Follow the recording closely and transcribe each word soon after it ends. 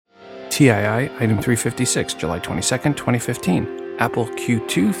TII Item 356, July 22nd, 2015, Apple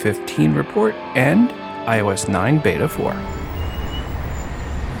Q2 15 report, and iOS 9 Beta 4.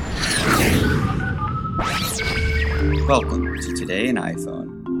 Welcome to Today in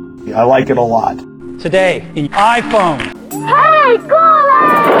iPhone. I like it a lot. Today in iPhone. Hey, Google!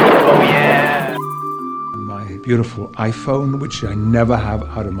 Oh, yeah. My beautiful iPhone, which I never have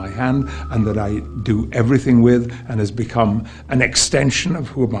out of my hand and that I do everything with and has become an extension of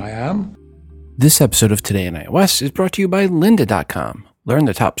who I am. This episode of Today in iOS is brought to you by lynda.com. Learn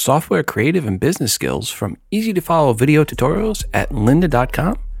the top software, creative, and business skills from easy-to-follow video tutorials at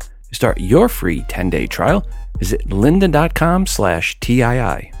lynda.com. To start your free 10-day trial, visit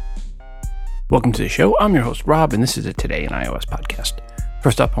lynda.com/TII. Welcome to the show. I'm your host, Rob, and this is a Today in iOS podcast.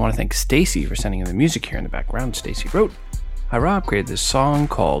 First up, I want to thank Stacy for sending in the music here in the background. Stacy wrote, "Hi, Rob created this song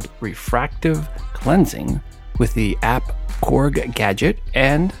called Refractive Cleansing with the app Korg Gadget,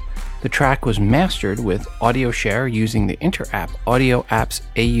 and the track was mastered with Audio Share using the Inter-App Audio Apps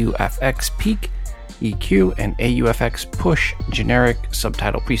AUFX Peak, EQ, and AUFX Push generic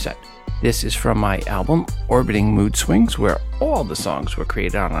subtitle preset. This is from my album, Orbiting Mood Swings, where all the songs were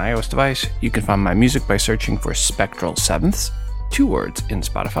created on an iOS device. You can find my music by searching for Spectral Sevenths, 2 words in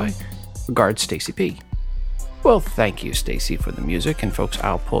Spotify. Regards, Stacy P." Well, thank you, Stacy, for the music. And folks,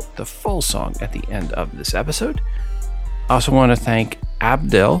 I'll put the full song at the end of this episode. I also want to thank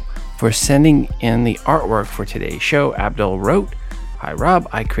Abdel for sending in the artwork for today's show. Abdel wrote, "Hi, Rob.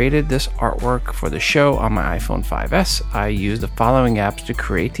 I created this artwork for the show on my iPhone 5S. I used the following apps to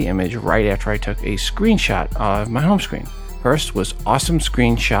create the image right after I took a screenshot of my home screen. First was Awesome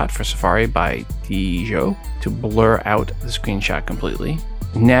Screenshot for Safari by Dijo to blur out the screenshot completely.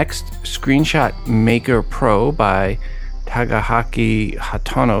 Next, Screenshot Maker Pro by Tagahaki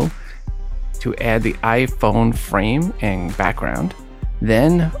Hatono to add the iPhone frame and background.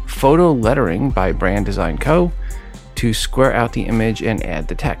 Then, Photo Lettering by Brand Design Co. to square out the image and add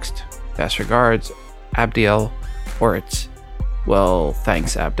the text. Best regards, Abdiel Oritz." Well,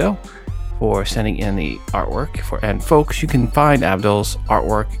 thanks, Abdel, for sending in the artwork. And folks, you can find Abdel's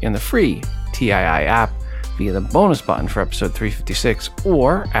artwork in the free TII app via the bonus button for episode 356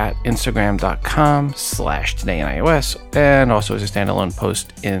 or at instagram.com/todayinios, and also as a standalone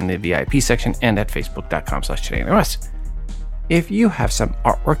post in the VIP section and at facebook.com/todayinios. If you have some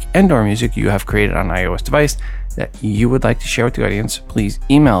artwork and or music you have created on an iOS device that you would like to share with the audience, please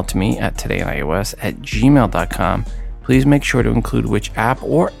email it to me at todayinios@gmail.com. Please make sure to include which app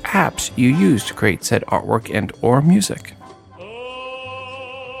or apps you use to create said artwork and or music.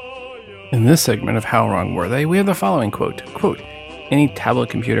 In this segment of How Wrong Were They, we have the following quote. "Any tablet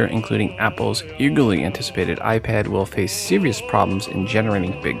computer, including Apple's eagerly anticipated iPad, will face serious problems in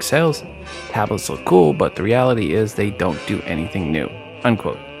generating big sales. Tablets look cool, but the reality is they don't do anything new."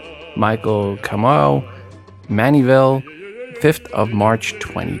 Unquote. Michael Kamau, Manivelle, 5th of March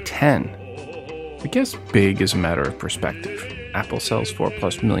 2010. I guess big is a matter of perspective. Apple sells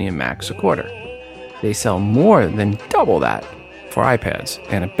 4+ million Macs a quarter. They sell more than double that for iPads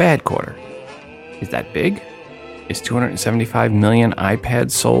in a bad quarter. Is that big? Is 275 million iPads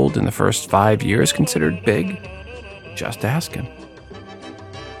sold in the first 5 years considered big? Just asking.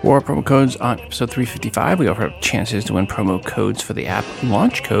 For promo codes on episode 355, we offer up chances to win promo codes for the app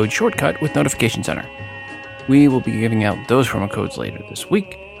Launch Code Shortcut with Notification Center. We will be giving out those promo codes later this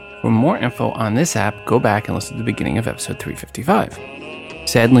week. For more info on this app, go back and listen to the beginning of episode 355.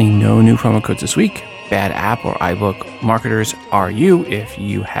 Sadly, no new promo codes this week. Bad app or iBook marketers are you if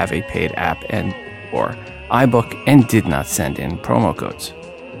you have a paid app and or iBook and did not send in promo codes.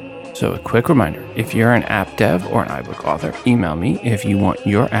 So a quick reminder, if you're an app dev or an iBook author, email me if you want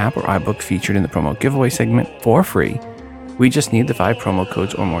your app or iBook featured in the promo giveaway segment for free. We just need the 5 promo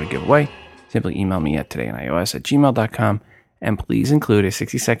codes or more to give away. Simply email me at todayinios@gmail.com and please include a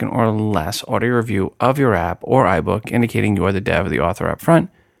 60-second or less audio review of your app or iBook indicating you are the dev or the author up front.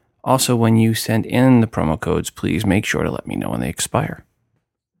 Also, when you send in the promo codes, please make sure to let me know when they expire.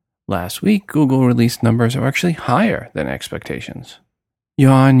 Last week, Google released numbers that were actually higher than expectations.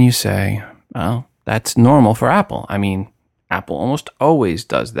 Yawn, you say. Well, that's normal for Apple. I mean, Apple almost always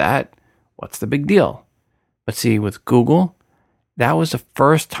does that. What's the big deal? But see, with Google, that was the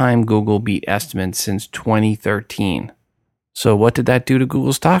first time Google beat estimates since 2013. So what did that do to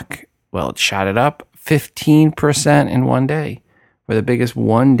Google stock? Well, it shot it up 15% in one day, for the biggest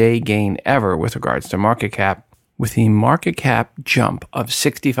one-day gain ever with regards to market cap, with a market cap jump of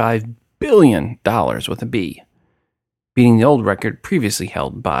 $65 billion with a B, beating the old record previously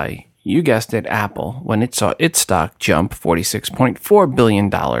held by, you guessed it, Apple, when it saw its stock jump $46.4 billion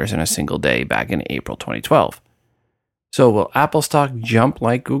in a single day back in April 2012. So will Apple stock jump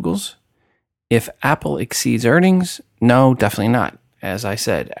like Google's? If Apple exceeds earnings, no, definitely not. As I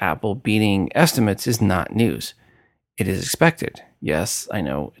said, Apple beating estimates is not news. It is expected. Yes, I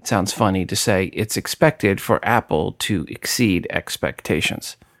know it sounds funny to say it's expected for Apple to exceed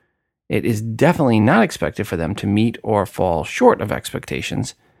expectations. It is definitely not expected for them to meet or fall short of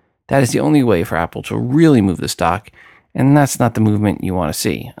expectations. That is the only way for Apple to really move the stock, and that's not the movement you want to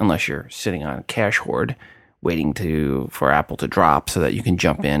see, unless you're sitting on a cash hoard waiting for Apple to drop so that you can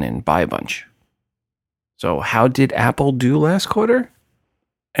jump in and buy a bunch. So how did Apple do last quarter?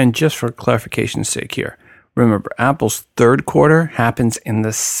 And just for clarification's sake here, remember, Apple's third quarter happens in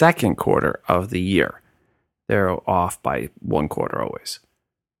the second quarter of the year. They're off by one quarter always.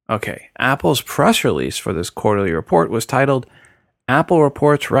 Okay, Apple's press release for this quarterly report was titled, Apple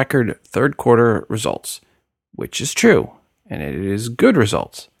Reports Record Third Quarter Results, which is true, and it is good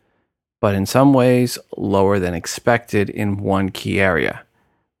results, but in some ways lower than expected in one key area.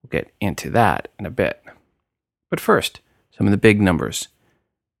 We'll get into that in a bit. But first, some of the big numbers.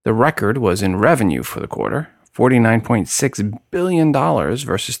 The record was in revenue for the quarter, $49.6 billion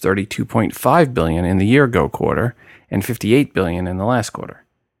versus $32.5 billion in the year-ago quarter and $58 billion in the last quarter.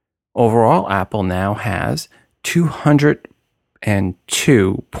 Overall, Apple now has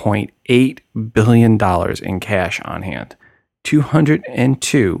 $202.8 billion in cash on hand.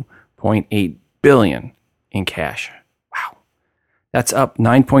 $202.8 billion in cash. Wow. That's up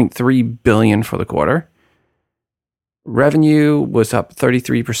 $9.3 billion for the quarter. Revenue was up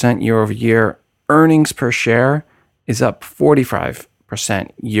 33% year over year. Earnings per share is up 45%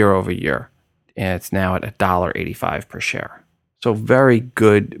 year over year. And it's now at $1.85 per share. So very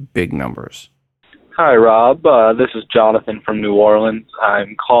good big numbers. Hi, Rob. This is Jonathan from New Orleans.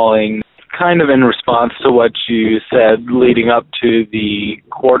 I'm calling kind of in response to what you said leading up to the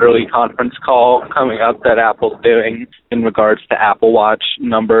quarterly conference call coming up that Apple's doing in regards to Apple Watch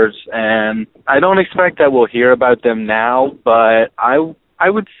numbers. And I don't expect that we'll hear about them now, but I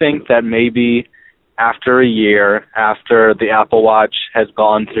would think that maybe after a year, after the Apple Watch has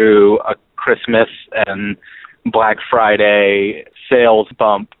gone through a Christmas and Black Friday sales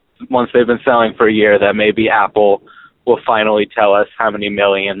bump, once they've been selling for a year, that maybe Apple will finally tell us how many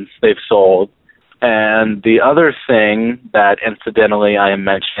millions they've sold. And the other thing that incidentally I am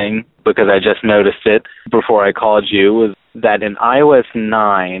mentioning, because I just noticed it before I called you, was that in iOS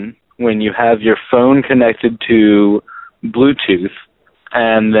 9, when you have your phone connected to Bluetooth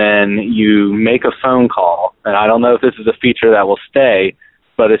and then you make a phone call, and I don't know if this is a feature that will stay,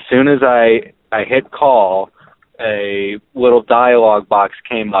 but as soon as I hit call, a little dialog box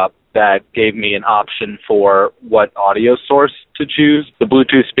came up that gave me an option for what audio source to choose, the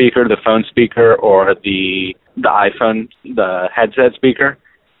Bluetooth speaker, the phone speaker, or the iPhone, the headset speaker.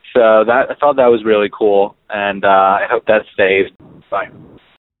 So I thought that was really cool, and I hope that stays. Bye.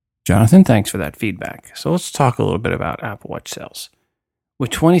 Jonathan, thanks for that feedback. So let's talk a little bit about Apple Watch sales.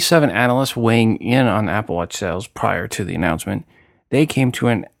 With 27 analysts weighing in on Apple Watch sales prior to the announcement, they came to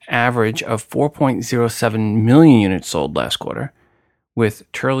an average of 4.07 million units sold last quarter, with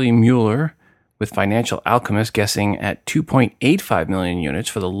Turley Mueller with Financial Alchemist guessing at 2.85 million units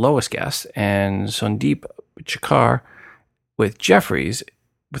for the lowest guess, and Sundeep Chakar with Jefferies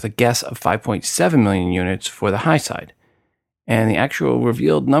with a guess of 5.7 million units for the high side. And the actual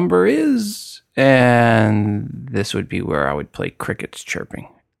revealed number is, and this would be where I would play crickets chirping,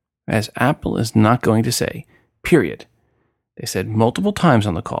 as Apple is not going to say, period. They said multiple times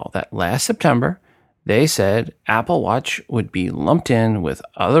on the call that last September, they said Apple Watch would be lumped in with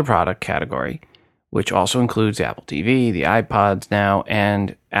other product category, which also includes Apple TV, the iPods now,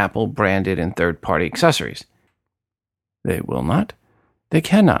 and Apple branded and third-party accessories. They will not, they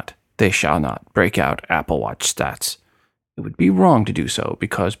cannot, they shall not break out Apple Watch stats. It would be wrong to do so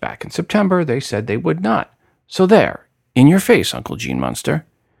because back in September they said they would not. So there, in your face, Uncle Gene Munster.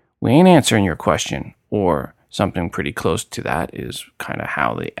 We ain't answering your question, or something pretty close to that is kind of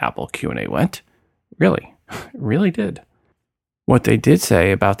how the Apple Q&A went. Really, really did. What they did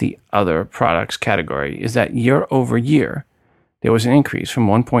say about the other products category is that year over year, there was an increase from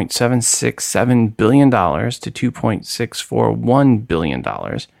 $1.767 billion to $2.641 billion,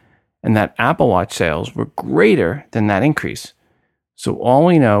 and that Apple Watch sales were greater than that increase. So all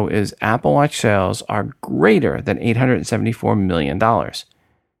we know is Apple Watch sales are greater than $874 million.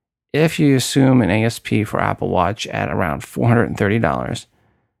 If you assume an ASP for Apple Watch at around $430,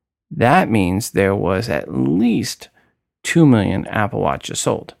 that means there was at least 2 million Apple Watches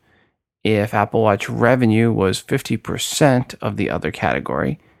sold. If Apple Watch revenue was 50% of the other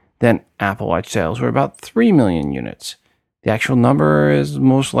category, then Apple Watch sales were about 3 million units. The actual number is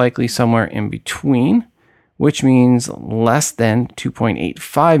most likely somewhere in between, which means less than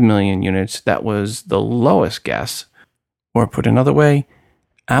 2.85 million units. That was the lowest guess. Or put another way,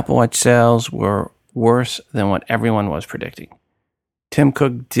 Apple Watch sales were worse than what everyone was predicting. Tim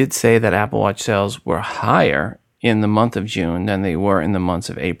Cook did say that Apple Watch sales were higher in the month of June than they were in the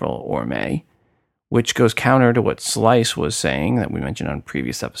months of April or May, which goes counter to what Slice was saying that we mentioned on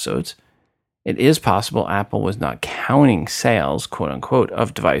previous episodes. It is possible Apple was not counting sales, quote unquote,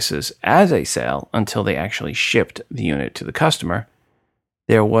 of devices as a sale until they actually shipped the unit to the customer.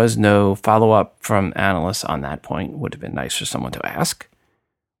 There was no follow-up from analysts on that point. Would have been nice for someone to ask.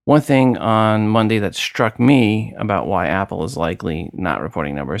 One thing on Monday that struck me about why Apple is likely not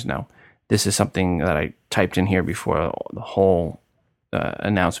reporting numbers. Now, this is something that I typed in here before the whole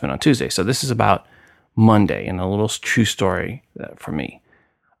announcement on Tuesday. So this is about Monday and a little true story for me.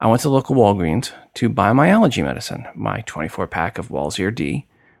 I went to local Walgreens to buy my allergy medicine, my 24-pack of Walzir D,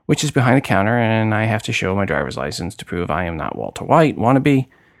 which is behind the counter, and I have to show my driver's license to prove I am not Walter White, wannabe.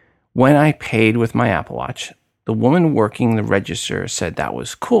 When I paid with my Apple Watch, the woman working the register said that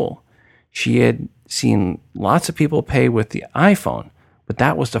was cool. She had seen lots of people pay with the iPhone, but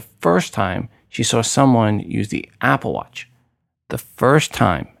that was the first time she saw someone use the Apple Watch. The first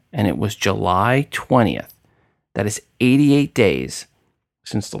time, and it was July 20th. That is 88 days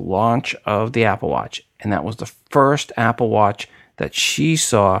since the launch of the Apple Watch, and that was the first Apple Watch that she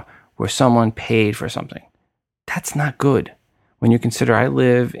saw where someone paid for something. That's not good. When you consider I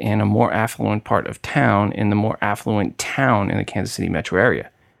live in a more affluent part of town, in the more affluent town in the Kansas City metro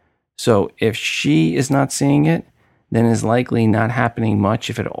area. So if she is not seeing it, then it's likely not happening much,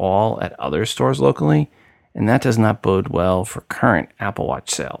 if at all, at other stores locally, and that does not bode well for current Apple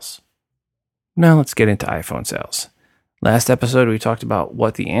Watch sales. Now let's get into iPhone sales. Last episode, we talked about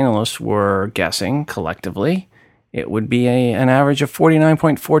what the analysts were guessing collectively. It would be an average of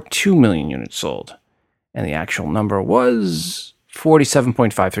 49.42 million units sold. And the actual number was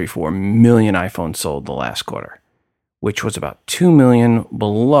 47.534 million iPhones sold the last quarter, which was about 2 million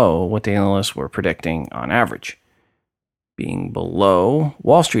below what the analysts were predicting on average. Being below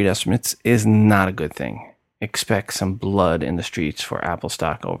Wall Street estimates is not a good thing. Expect some blood in the streets for Apple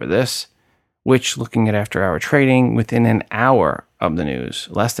stock over this, which, looking at after-hour trading, within an hour of the news,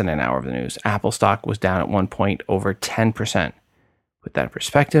 less than an hour of the news, Apple stock was down at one point over 10%. Put that in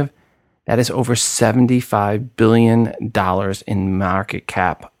perspective, that is over $75 billion in market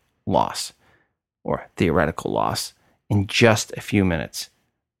cap loss, or theoretical loss, in just a few minutes.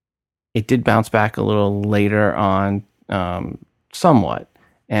 It did bounce back a little later on, somewhat,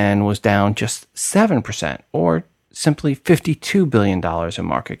 and was down just 7%, or simply $52 billion in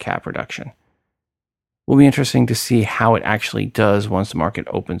market cap reduction. Will be interesting to see how it actually does once the market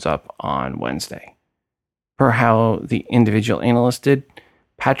opens up on Wednesday. Per how the individual analysts did,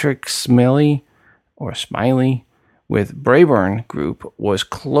 Patrick Smiley with Brayburn Group was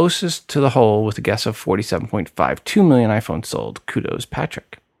closest to the whole with a guess of 47.52 million iPhones sold. Kudos,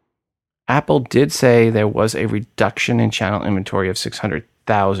 Patrick. Apple did say there was a reduction in channel inventory of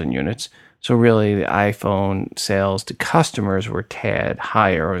 600,000 units, so really the iPhone sales to customers were tad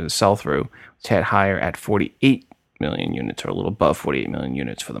higher, or the sell-through was tad higher at 48 million units, or a little above 48 million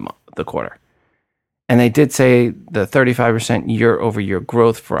units for the quarter. And they did say the 35% year-over-year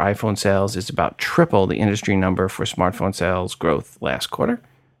growth for iPhone sales is about triple the industry number for smartphone sales growth last quarter.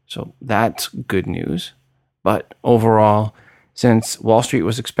 So that's good news. But overall, since Wall Street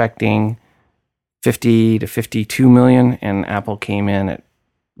was expecting 50 to 52 million and Apple came in at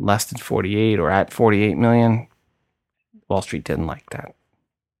less than 48 or at 48 million, Wall Street didn't like that.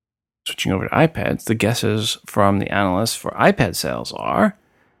 Switching over to iPads, the guesses from the analysts for iPad sales are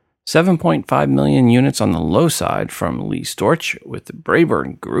 7.5 million units on the low side from Lee Storch with the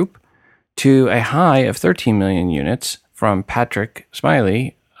Brayburn Group, to a high of 13 million units from Patrick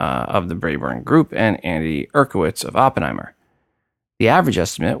Smiley of the Brayburn Group and Andy Erkowitz of Oppenheimer. The average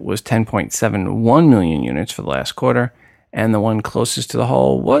estimate was 10.71 million units for the last quarter, and the one closest to the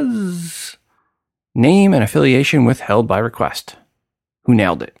whole was name and affiliation withheld by request. Who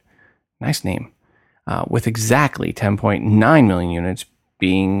nailed it? Nice name. With exactly 10.9 million units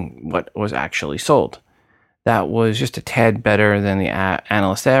being what was actually sold. That was just a tad better than the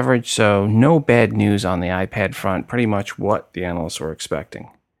analyst average, so no bad news on the iPad front, pretty much what the analysts were expecting.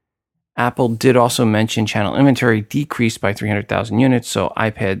 Apple did also mention channel inventory decreased by 300,000 units, so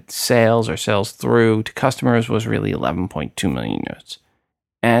iPad sales or sales through to customers was really 11.2 million units.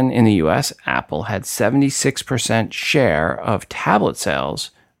 And in the US, Apple had 76% share of tablet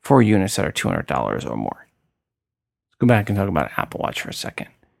sales for units that are $200 or more. Let's go back and talk about Apple Watch for a second.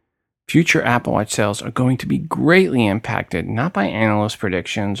 Future Apple Watch sales are going to be greatly impacted not by analyst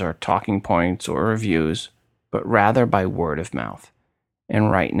predictions or talking points or reviews, but rather by word of mouth.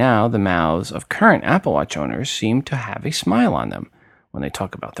 And right now, the mouths of current Apple Watch owners seem to have a smile on them when they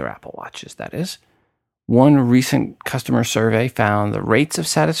talk about their Apple Watches, that is. One recent customer survey found the rates of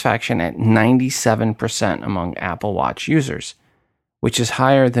satisfaction at 97% among Apple Watch users, which is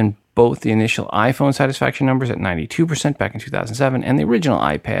higher than both the initial iPhone satisfaction numbers at 92% back in 2007 and the original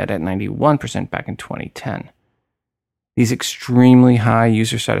iPad at 91% back in 2010. These extremely high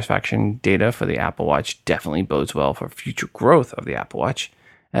user satisfaction data for the Apple Watch definitely bodes well for future growth of the Apple Watch,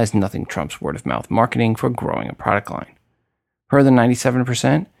 as nothing trumps word-of-mouth marketing for growing a product line. Per the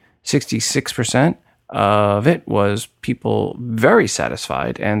 97%, 66% of it was people very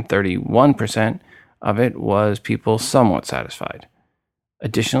satisfied, and 31% of it was people somewhat satisfied.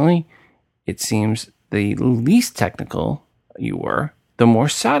 Additionally, it seems the least technical you were, the more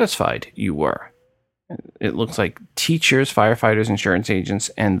satisfied you were. It looks like teachers, firefighters, insurance agents,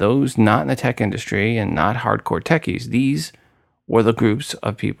 and those not in the tech industry and not hardcore techies, these were the groups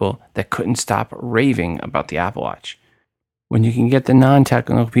of people that couldn't stop raving about the Apple Watch. When you can get the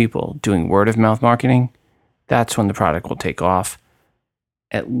non-technical people doing word-of-mouth marketing, that's when the product will take off.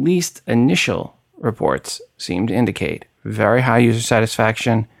 At least initial reports seem to indicate very high user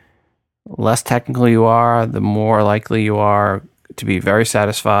satisfaction. Less technical you are, the more likely you are to be very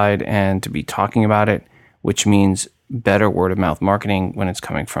satisfied and to be talking about it, which means better word-of-mouth marketing when it's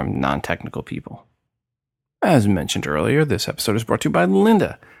coming from non-technical people. As mentioned earlier, this episode is brought to you by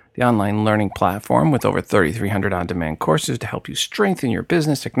Lynda, the online learning platform with over 3,300 on-demand courses to help you strengthen your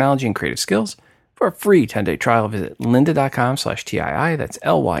business, technology, and creative skills. For a free 10-day trial, visit lynda.com/TII. That's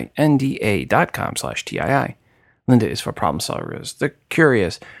LYNDA.com/TII. Lynda is for problem solvers, the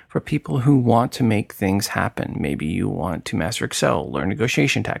curious, for people who want to make things happen. Maybe you want to master Excel, learn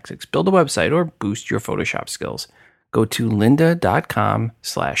negotiation tactics, build a website, or boost your Photoshop skills. Go to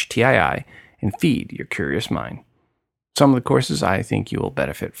lynda.com/TII and feed your curious mind. Some of the courses I think you will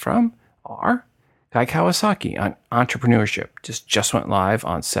benefit from are Guy Kawasaki on entrepreneurship. Just went live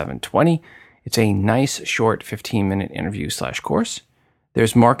on 7/20. It's a nice, short 15-minute interview/course.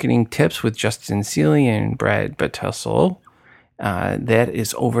 There's marketing tips with Justin Seeley and Brad Battessel. That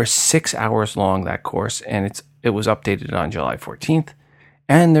is over 6 hours long, that course, and it was updated on July 14th.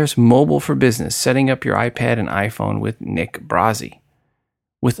 And there's Mobile for Business, setting up your iPad and iPhone with Nick Brazzi.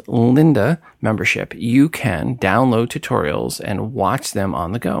 With Lynda membership, you can download tutorials and watch them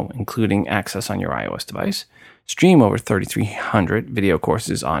on the go, including access on your iOS device, stream over 3,300 video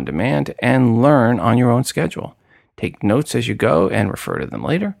courses on demand, and learn on your own schedule. Take notes as you go and refer to them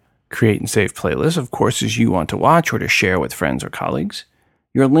later. Create and save playlists of courses you want to watch or to share with friends or colleagues.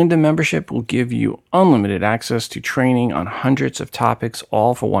 Your Lynda membership will give you unlimited access to training on hundreds of topics,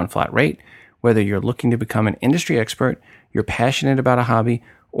 all for one flat rate. Whether you're looking to become an industry expert, you're passionate about a hobby,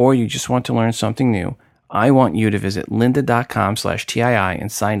 or you just want to learn something new, I want you to visit lynda.com/TII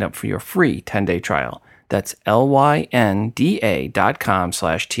and sign up for your free 10-day trial. That's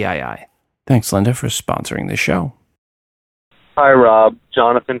LYNDA.com/TII. Thanks, Lynda, for sponsoring this show. Hi, Rob.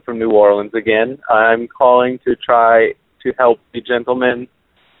 Jonathan from New Orleans again. I'm calling to try to help the gentleman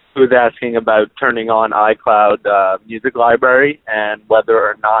who was asking about turning on iCloud music library and whether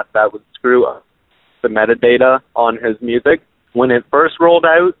or not that would screw up the metadata on his music. When it first rolled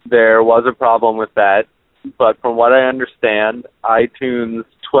out, there was a problem with that, but from what I understand, iTunes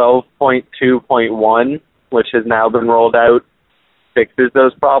 12.2.1, which has now been rolled out, fixes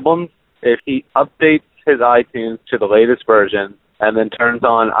those problems. If he updates his iTunes to the latest version and then turns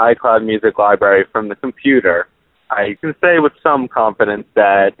on iCloud Music Library from the computer, I can say with some confidence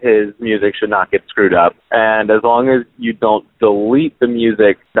that his music should not get screwed up. And as long as you don't delete the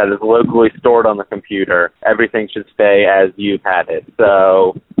music that is locally stored on the computer, everything should stay as you've had it.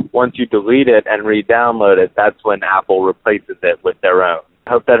 So once you delete it and re-download it, that's when Apple replaces it with their own.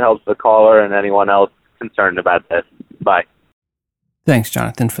 I hope that helps the caller and anyone else concerned about this. Bye. Thanks,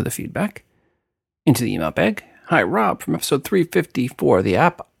 Jonathan, for the feedback. Into the email bag. Hi, Rob, from episode 354. The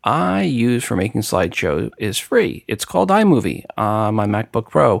app I use for making slideshow is free. It's called iMovie on my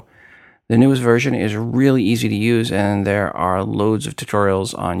MacBook Pro. The newest version is really easy to use, and there are loads of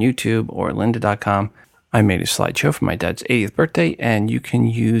tutorials on YouTube or lynda.com. I made a slideshow for my dad's 80th birthday, and you can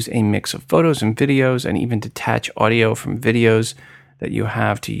use a mix of photos and videos and even detach audio from videos that you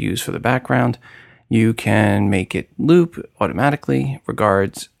have to use for the background. You can make it loop automatically.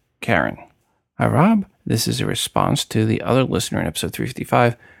 Regards, Karen. Hi, Rob. This is a response to the other listener in episode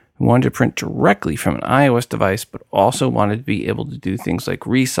 355 who wanted to print directly from an iOS device, but also wanted to be able to do things like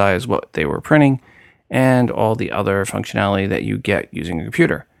resize what they were printing and all the other functionality that you get using a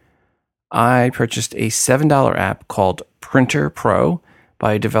computer. I purchased a $7 app called Printer Pro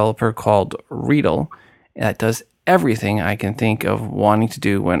by a developer called Readle, That does everything I can think of wanting to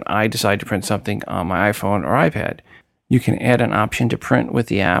do when I decide to print something on my iPhone or iPad. You can add an option to print with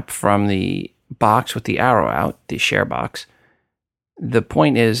the app from the box with the arrow out, the share box. The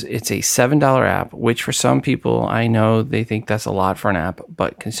point is, it's a $7 app, which for some people, I know they think that's a lot for an app,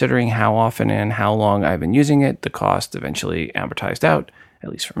 but considering how often and how long I've been using it, the cost eventually amortized out, at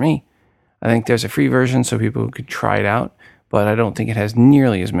least for me. I think there's a free version so people could try it out, but I don't think it has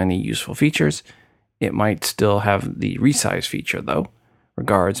nearly as many useful features. It might still have the resize feature, though.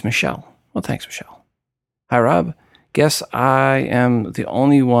 Regards, Michelle. Well, thanks, Michelle. Hi, Rob. Guess I am the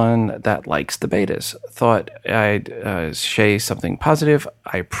only one that likes the betas. Thought I'd say something positive.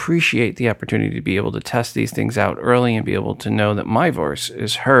 I appreciate the opportunity to be able to test these things out early and be able to know that my voice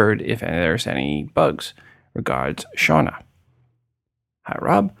is heard if there's any bugs. Regards, Shauna. Hi,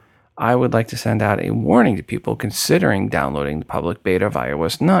 Rob. I would like to send out a warning to people considering downloading the public beta of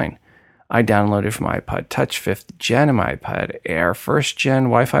iOS 9. I downloaded from my iPod Touch 5th Gen and my iPad Air 1st Gen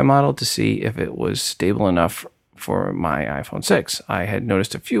Wi-Fi model to see if it was stable enough for my iPhone 6. I had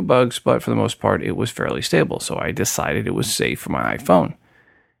noticed a few bugs, but for the most part, it was fairly stable, so I decided it was safe for my iPhone.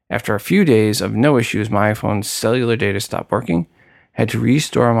 After a few days of no issues, my iPhone's cellular data stopped working. Had to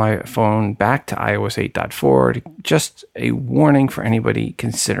restore my phone back to iOS 8.4. Just a warning for anybody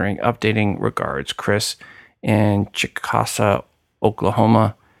considering updating. Regards, Chris in Chickasha,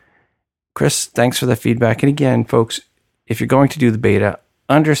 Oklahoma. Chris, thanks for the feedback. And again, folks, if you're going to do the beta,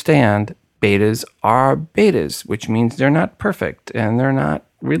 understand betas are betas, which means they're not perfect and they're not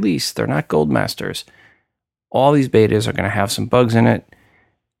released. They're not gold masters. All these betas are going to have some bugs in it.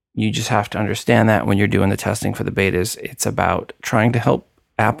 You just have to understand that when you're doing the testing for the betas. It's about trying to help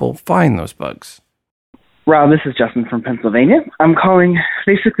Apple find those bugs. Rob, this is Justin from Pennsylvania. I'm calling.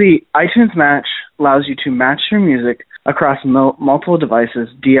 Basically, iTunes Match allows you to match your music across multiple devices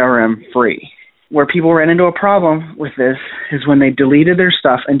DRM free. Where people ran into a problem with this is when they deleted their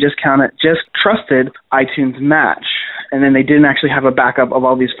stuff and just trusted iTunes Match. And then they didn't actually have a backup of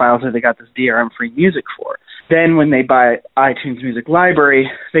all these files that they got this DRM-free music for. Then when they buy iTunes Music Library,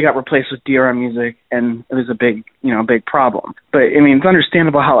 they got replaced with DRM music, and it was a big problem. But, I mean, it's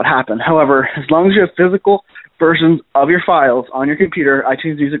understandable how it happened. However, as long as you have physical versions of your files on your computer,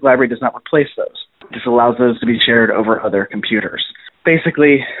 iTunes Music Library does not replace those. It just allows those to be shared over other computers.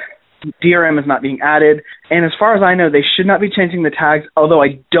 Basically, DRM is not being added, and as far as I know, they should not be changing the tags, although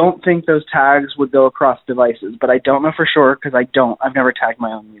I don't think those tags would go across devices, but I don't know for sure because I've never tagged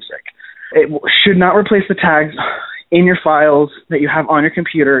my own music. It should not replace the tags in your files that you have on your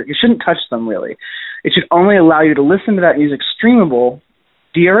computer. You shouldn't touch them, really. It should only allow you to listen to that music streamable,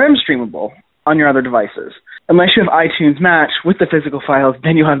 DRM streamable, on your other devices. Unless you have iTunes Match with the physical files,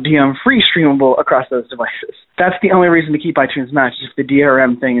 then you have DRM-free streamable across those devices. That's the only reason to keep iTunes Match, if the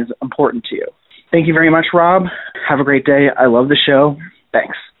DRM thing is important to you. Thank you very much, Rob. Have a great day. I love the show.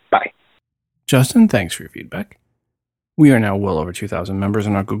 Thanks. Bye. Justin, thanks for your feedback. We are now well over 2,000 members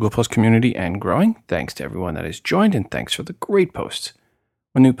in our Google Plus community and growing. Thanks to everyone that has joined, and thanks for the great posts.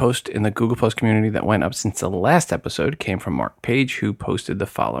 One new post in the Google Plus community that went up since the last episode came from Mark Page, who posted the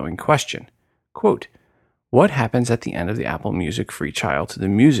following question. Quote, what happens at the end of the Apple Music free trial to the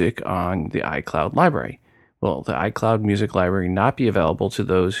music on the iCloud library? Will the iCloud Music library not be available to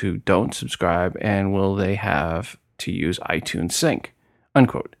those who don't subscribe, and will they have to use iTunes Sync?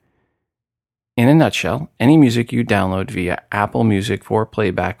 Unquote. In a nutshell, any music you download via Apple Music for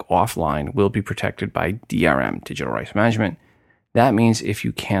playback offline will be protected by DRM, Digital Rights Management. That means if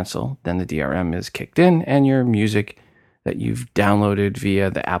you cancel, then the DRM is kicked in, and your music that you've downloaded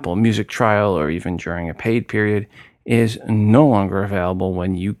via the Apple Music trial or even during a paid period is no longer available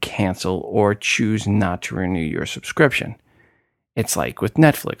when you cancel or choose not to renew your subscription. It's like with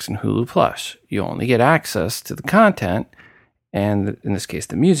Netflix and Hulu Plus. You only get access to the content, and in this case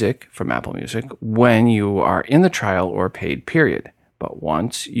the music from Apple Music, when you are in the trial or paid period. But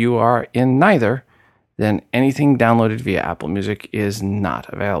once you are in neither, then anything downloaded via Apple Music is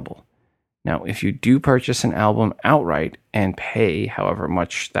not available. Now, if you do purchase an album outright and pay however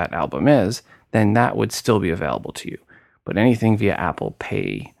much that album is, then that would still be available to you. But anything via Apple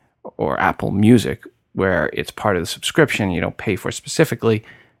Pay or Apple Music, where it's part of the subscription, you don't pay for specifically,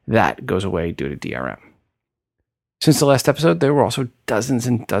 that goes away due to DRM. Since the last episode, there were also dozens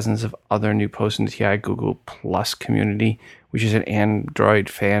and dozens of other new posts in the TI Google Plus community, which is an Android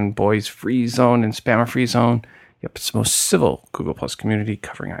fanboys free zone and spammer free zone. Yep, it's the most civil Google Plus community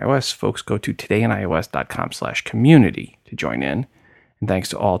covering iOS. Folks, go to todayios.com/community to join in. And thanks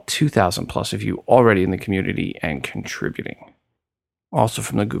to all 2,000 plus of you already in the community and contributing. Also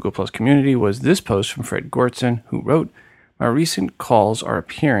from the Google Plus community was this post from Fred Gortson, who wrote, my recent calls are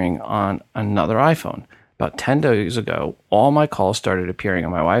appearing on another iPhone. About 10 days ago, all my calls started appearing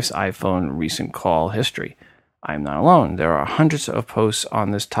on my wife's iPhone recent call history. I'm not alone. There are hundreds of posts on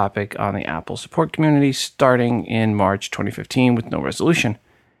this topic on the Apple support community starting in March 2015 with no resolution.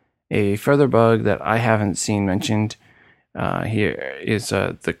 A further bug that I haven't seen mentioned here is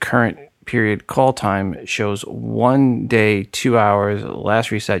the current period call time shows 1 day, 2 hours,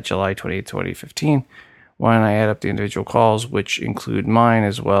 last reset July 28, 2015. When I add up the individual calls, which include mine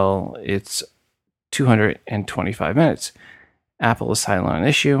as well, it's 225 minutes. Apple is silent on the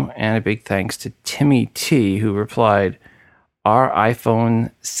issue, and a big thanks to Timmy T, who replied, "Are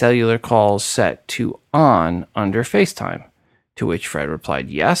iPhone cellular calls set to on under FaceTime?" To which Fred replied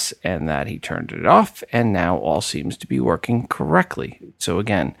yes, and that he turned it off, and now all seems to be working correctly. So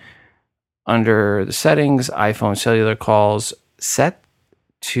again, under the settings, iPhone cellular calls, set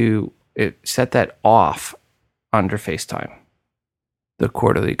that off under FaceTime. The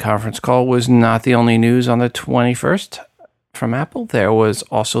quarterly conference call was not the only news on the 21st. From Apple, there was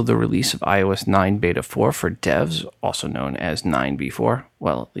also the release of iOS 9 Beta 4 for devs, also known as 9B4,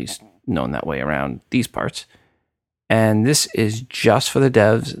 well, at least known that way around these parts. And this is just for the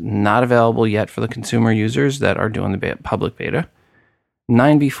devs, not available yet for the consumer users that are doing the public beta.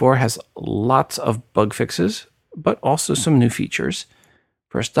 9B4 has lots of bug fixes, but also some new features.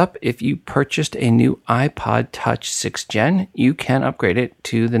 First up, if you purchased a new iPod Touch 6th Gen, you can upgrade it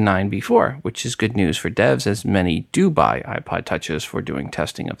to the 9B4, which is good news for devs as many do buy iPod Touches for doing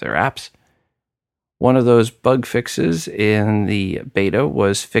testing of their apps. One of those bug fixes in the beta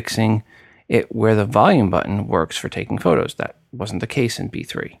was fixing it where the volume button works for taking photos. That wasn't the case in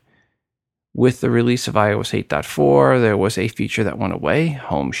B3. With the release of iOS 8.4, there was a feature that went away,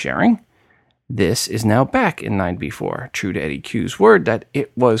 home sharing. This is now back in 9B4, true to Eddie Q's word that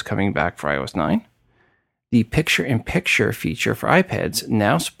it was coming back for iOS 9. The picture-in-picture feature for iPads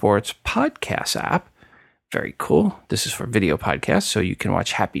now supports Podcasts app. Very cool. This is for video podcasts, so you can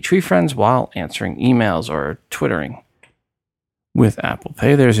watch Happy Tree Friends while answering emails or twittering. With Apple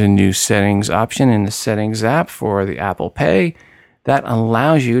Pay, there's a new settings option in the Settings app for the Apple Pay that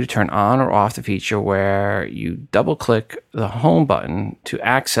allows you to turn on or off the feature where you double-click the home button to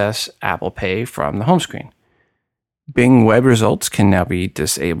access Apple Pay from the home screen. Bing web results can now be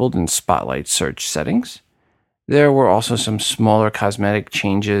disabled in Spotlight search settings. There were also some smaller cosmetic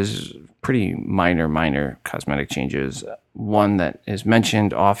changes, pretty minor cosmetic changes. One that is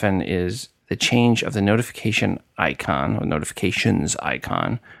mentioned often is the change of the notification icon or notifications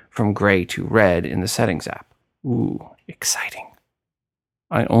icon from gray to red in the Settings app. Ooh, exciting.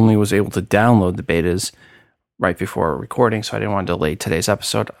 I only was able to download the betas right before recording, so I didn't want to delay today's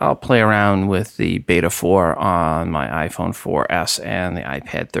episode. I'll play around with the Beta 4 on my iPhone 4S and the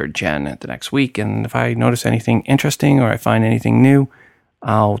iPad 3rd Gen the next week, and if I notice anything interesting or I find anything new,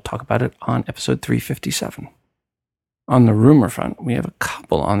 I'll talk about it on episode 357. On the rumor front, we have a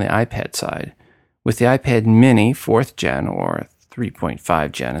couple on the iPad side. With the iPad mini 4th Gen, or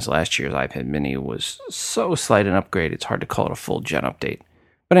 3.5 Gen, as last year's iPad mini was so slight an upgrade, it's hard to call it a full Gen update.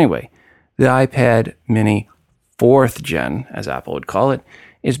 But anyway, the iPad mini 4th Gen, as Apple would call it,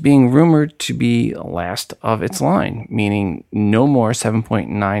 is being rumored to be last of its line, meaning no more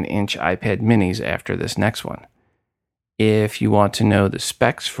 7.9-inch iPad minis after this next one. If you want to know the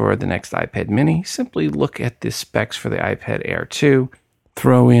specs for the next iPad mini, simply look at the specs for the iPad Air 2,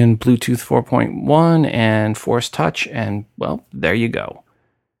 throw in Bluetooth 4.1 and Force Touch, and, well, there you go.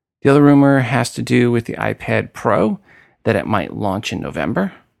 The other rumor has to do with the iPad Pro, that it might launch in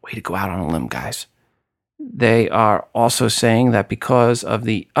November. Way to go out on a limb, guys. They are also saying that because of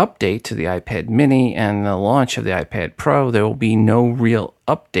the update to the iPad mini and the launch of the iPad Pro, there will be no real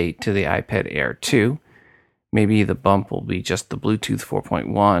update to the iPad Air 2. Maybe the bump will be just the Bluetooth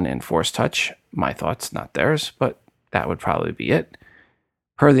 4.1 and Force Touch. My thoughts, not theirs, but that would probably be it.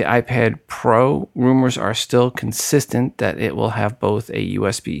 Per the iPad Pro, rumors are still consistent that it will have both a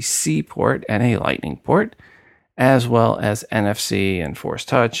USB-C port and a Lightning port, as well as NFC and Force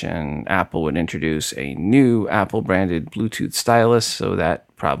Touch, and Apple would introduce a new Apple-branded Bluetooth stylus, so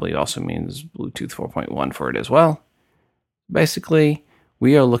that probably also means Bluetooth 4.1 for it as well. Basically,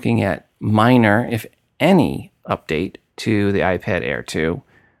 we are looking at minor, if any, update to the iPad Air 2.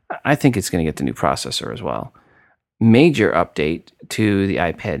 I think it's going to get the new processor as well. Major update to the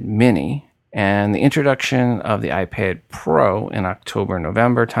iPad mini, and the introduction of the iPad Pro in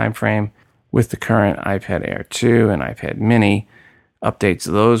October-November timeframe. With the current iPad Air 2 and iPad mini updates,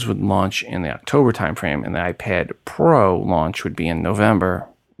 those would launch in the October timeframe, and the iPad Pro launch would be in November,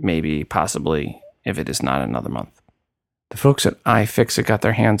 maybe, possibly, if it is not another month. The folks at iFixit got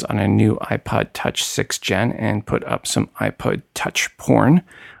their hands on a new iPod Touch 6th Gen and put up some iPod Touch porn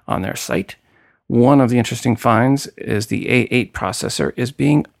on their site. One of the interesting finds is the A8 processor is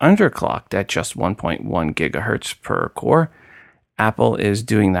being underclocked at just 1.1 gigahertz per core. Apple is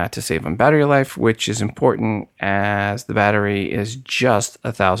doing that to save on battery life, which is important as the battery is just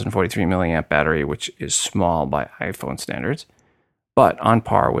a 1043 milliamp battery, which is small by iPhone standards, but on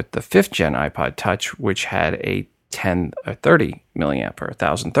par with the 5th gen iPod Touch, which had a 1030 milliamp or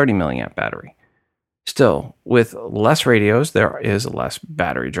 1030 milliamp battery. Still, with less radios, there is less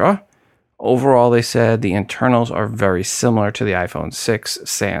battery draw. Overall, they said the internals are very similar to the iPhone 6,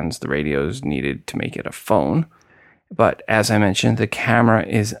 sans the radios needed to make it a phone. But as I mentioned, the camera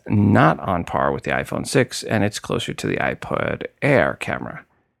is not on par with the iPhone 6, and it's closer to the iPod Air camera.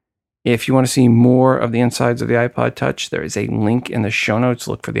 If you want to see more of the insides of the iPod Touch, there is a link in the show notes.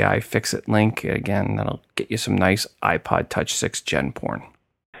 Look for the iFixit link. Again, that'll get you some nice iPod Touch 6 Gen porn.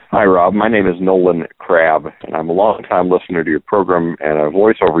 Hi, Rob. My name is Nolan Crabb, and I'm a long-time listener to your program and a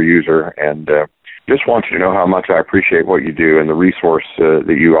voiceover user, and just want you to know how much I appreciate what you do and the resource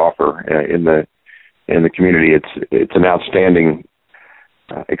that you offer in the community. It's an outstanding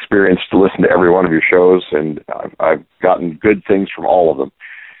experience to listen to every one of your shows, and I've gotten good things from all of them.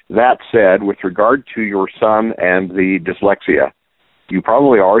 That said, with regard to your son and the dyslexia, you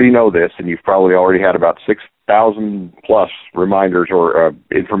probably already know this, and you've probably already had about 6,000 plus reminders or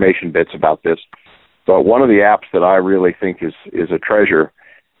information bits about this. But one of the apps that I really think is a treasure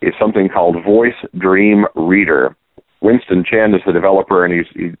is something called Voice Dream Reader. Winston Chen is the developer, and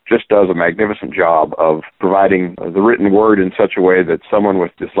he just does a magnificent job of providing the written word in such a way that someone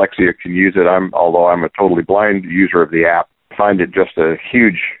with dyslexia can use it. Although I'm a totally blind user of the app, find it just a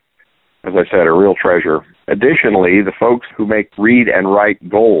huge, as I said, a real treasure. Additionally, the folks who make Read and Write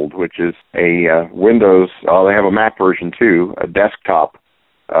Gold, which is a Windows, they have a Mac version too, a desktop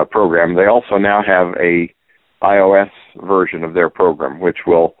program. They also now have a iOS version of their program, which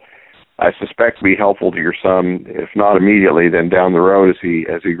will, I suspect, be helpful to your son, if not immediately, then down the road as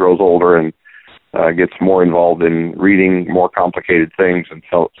he grows older and gets more involved in reading more complicated things and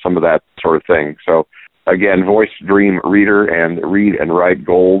some of that sort of thing. So, again, Voice Dream Reader and Read and Write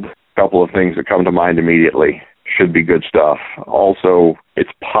Gold, a couple of things that come to mind immediately. Should be good stuff. Also,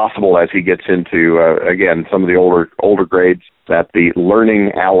 it's possible as he gets into, again, some of the older grades, that the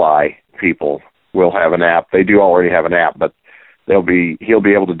Learning Ally people will have an app. They do already have an app, but he'll be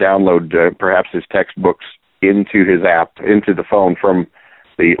able to download perhaps his textbooks into his app, into the phone from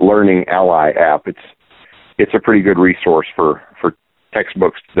the Learning Ally app. It's a pretty good resource for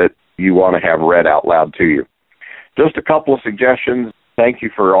textbooks that you want to have read out loud to you. Just a couple of suggestions. Thank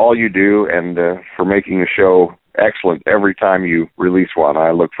you for all you do and for making the show excellent every time you release one.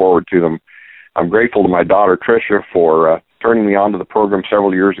 I look forward to them. I'm grateful to my daughter Tricia for turning me onto the program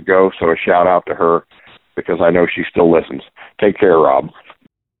several years ago, so a shout out to her because I know she still listens. Take care, Rob.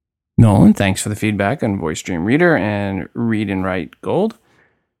 Nolan, thanks for the feedback on Voice Dream Reader and Read and Write Gold.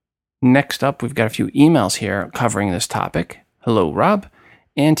 Next up, we've got a few emails here covering this topic. Hello, Rob.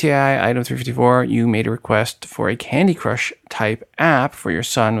 NTI item 354, you made a request for a Candy Crush type app for your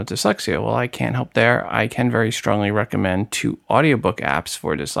son with dyslexia. Well, I can't help there. I can very strongly recommend 2 audiobook apps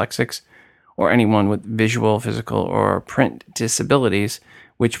for dyslexics or anyone with visual, physical, or print disabilities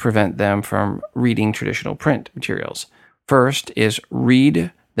which prevent them from reading traditional print materials. First is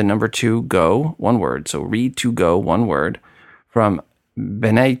Read 2 Go, one word. So Read 2 Go, one word, from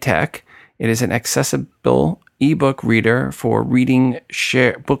B'nai Tech. It is an accessible ebook reader for reading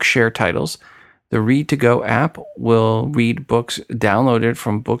Bookshare titles. The Read 2 Go app will read books downloaded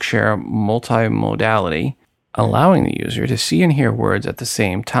from Bookshare multimodality, allowing the user to see and hear words at the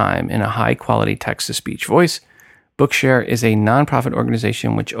same time in a high-quality text-to-speech voice. Bookshare is a nonprofit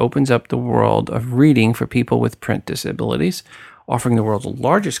organization which opens up the world of reading for people with print disabilities, offering the world's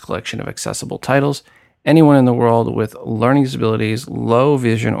largest collection of accessible titles. Anyone in the world with learning disabilities, low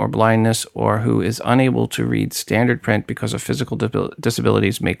vision or blindness, or who is unable to read standard print because of physical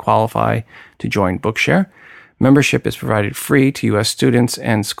disabilities may qualify to join Bookshare. Membership is provided free to U.S. students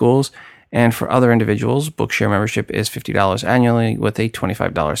and schools, and for other individuals, Bookshare membership is $50 annually with a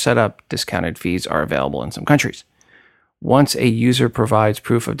 $25 setup. Discounted fees are available in some countries. Once a user provides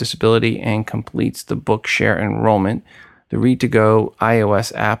proof of disability and completes the Bookshare enrollment, the Read 2 Go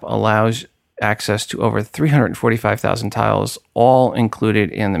iOS app allows access to over 345,000 titles, all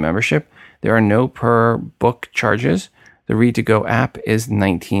included in the membership. There are no per book charges. The Read 2 Go app is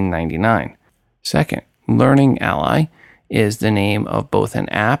 $19.99. Second, Learning Ally is the name of both an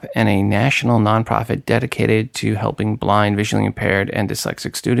app and a national nonprofit dedicated to helping blind, visually impaired, and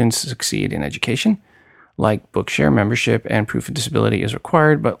dyslexic students succeed in education. Like Bookshare, membership and proof of disability is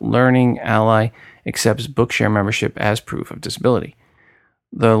required, but Learning Ally accepts Bookshare membership as proof of disability.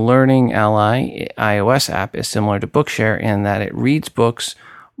 The Learning Ally iOS app is similar to Bookshare in that it reads books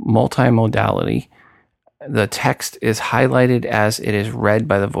multimodality. The text is highlighted as it is read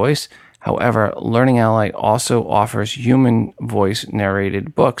by the voice. However, Learning Ally also offers human voice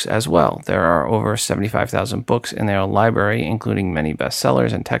narrated books as well. There are over 75,000 books in their library, including many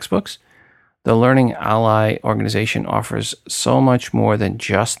bestsellers and textbooks. The Learning Ally organization offers so much more than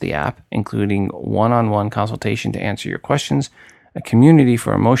just the app, including one-on-one consultation to answer your questions, a community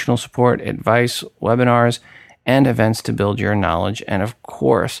for emotional support, advice, webinars, and events to build your knowledge, and of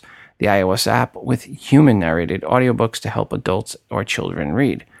course, the iOS app with human-narrated audiobooks to help adults or children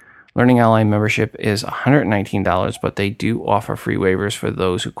read. Learning Ally membership is $119, but they do offer free waivers for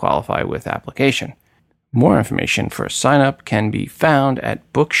those who qualify with application. More information for sign-up can be found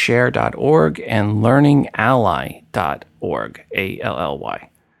at bookshare.org and learningally.org, A-L-L-Y.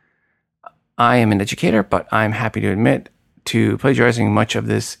 I am an educator, but I'm happy to admit to plagiarizing much of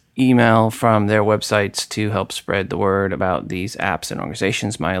this email from their websites to help spread the word about these apps and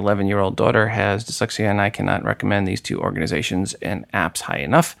organizations. My 11-year-old daughter has dyslexia, and I cannot recommend these two organizations and apps high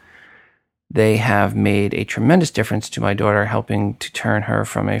enough. They have made a tremendous difference to my daughter, helping to turn her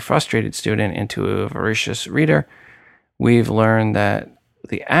from a frustrated student into a voracious reader. We've learned that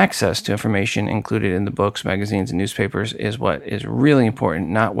the access to information included in the books, magazines, and newspapers is what is really important,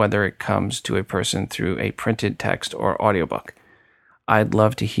 not whether it comes to a person through a printed text or audiobook. I'd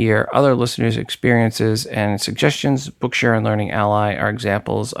love to hear other listeners' experiences and suggestions. Bookshare and Learning Ally are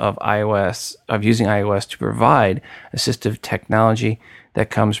examples of using iOS to provide assistive technology that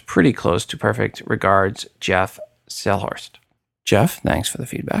comes pretty close to perfect. Regards, Jeff Selhorst. Jeff, thanks for the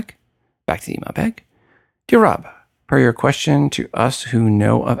feedback. Back to the email bag. Dear Rob, per your question to us who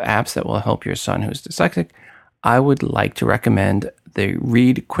know of apps that will help your son who's dyslexic, I would like to recommend the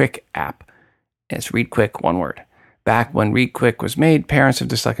Read Quick app. It's Read Quick, one word. Back when Read Quick was made, parents of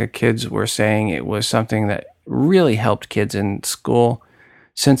dyslexic kids were saying it was something that really helped kids in school.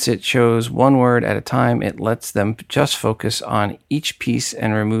 Since it shows one word at a time, it lets them just focus on each piece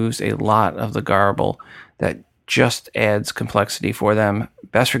and removes a lot of the garble that just adds complexity for them.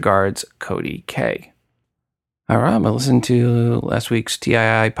 Best regards, Cody K. All right, I listened to last week's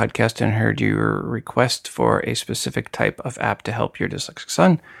TII podcast and heard your request for a specific type of app to help your dyslexic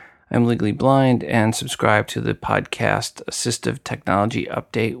son. I'm legally blind and subscribe to the podcast Assistive Technology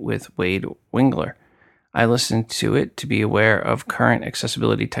Update with Wade Wingler. I listen to it to be aware of current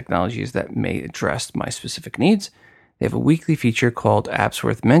accessibility technologies that may address my specific needs. They have a weekly feature called Apps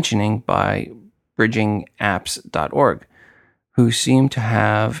Worth Mentioning by bridgingapps.org, who seem to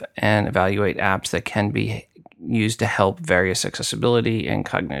have and evaluate apps that can be used to help various accessibility and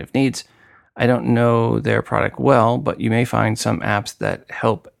cognitive needs. I don't know their product well, but you may find some apps that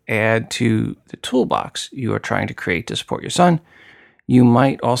help add to the toolbox you are trying to create to support your son. You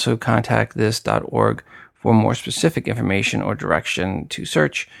might also contact this.org for more specific information or direction to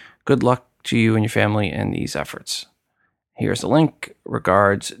search. Good luck to you and your family in these efforts. Here's the link.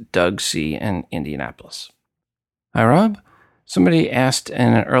 Regards, Doug C. in Indianapolis. Hi, Rob. Somebody asked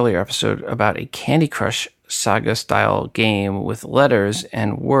in an earlier episode about a Candy Crush saga-style game with letters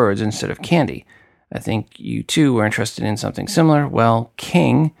and words instead of candy. I think you too were interested in something similar. Well,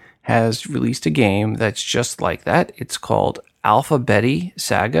 King has released a game that's just like that. It's called Alphabeti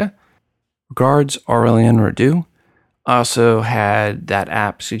Saga. Regards, Aurelian Radu. Also had that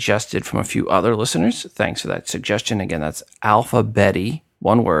app suggested from a few other listeners. Thanks for that suggestion. Again, that's Alphabeti,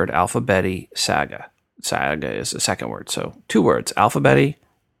 one word, Alphabeti Saga. Saga is the second word, so two words, Alphabeti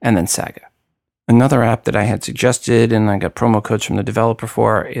and then Saga. Another app that I had suggested and I got promo codes from the developer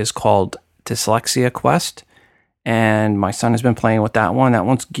for is called Dyslexia Quest. And my son has been playing with that one. That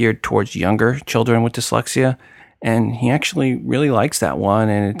one's geared towards younger children with dyslexia. And he actually really likes that one,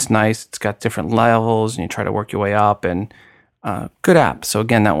 and it's nice. It's got different levels, and you try to work your way up, and good app. So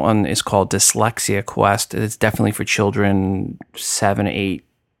again, that one is called Dyslexia Quest. It's definitely for children 7, 8,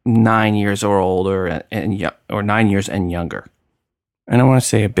 9 years or older, or 9 years and younger. And I want to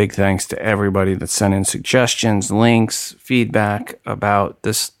say a big thanks to everybody that sent in suggestions, links, feedback about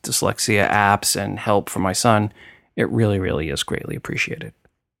this dyslexia apps and help for my son. It really, really is greatly appreciated.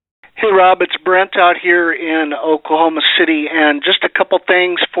 Hey, Rob, it's Brent out here in Oklahoma City, and just a couple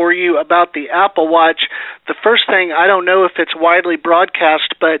things for you about the Apple Watch. The first thing, I don't know if it's widely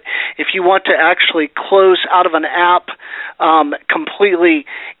broadcast, but if you want to actually close out of an app completely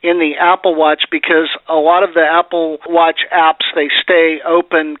in the Apple Watch, because a lot of the Apple Watch apps, they stay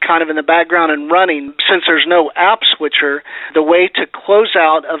open kind of in the background and running. Since there's no app switcher, the way to close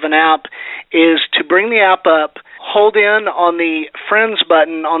out of an app is to bring the app up, hold in on the Friends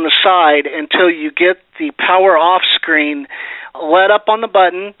button on the side until you get the power off screen, let up on the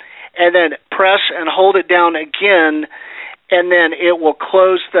button and then press and hold it down again, and then it will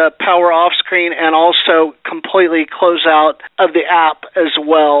close the power off screen and also completely close out of the app as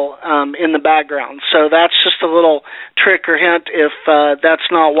well in the background. So that's just a little trick or hint if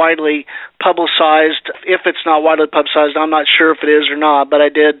that's not widely publicized. If it's not widely publicized, I'm not sure if it is or not, but I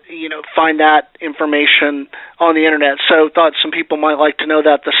did, find that information on the internet. So thought some people might like to know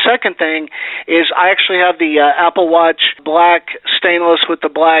that. The second thing is I actually have the Apple Watch black stainless with the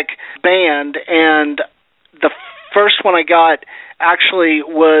black band, and the first one I got actually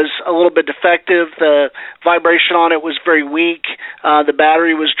was a little bit defective. The vibration on it was very weak. The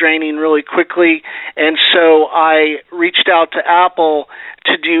battery was draining really quickly. And so I reached out to Apple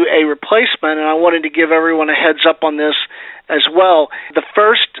to do a replacement, and I wanted to give everyone a heads up on this as well. The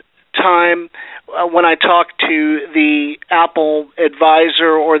first time when I talked to the Apple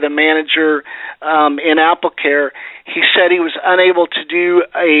advisor or the manager in AppleCare, he said he was unable to do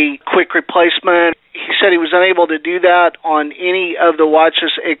a quick replacement. He said he was unable to do that on any of the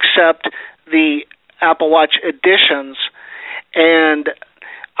watches except the Apple Watch Editions. And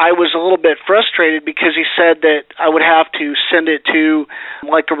I was a little bit frustrated because he said that I would have to send it to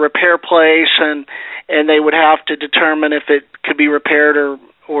like a repair place and they would have to determine if it could be repaired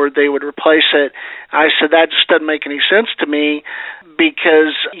or they would replace it. I said that just doesn't make any sense to me,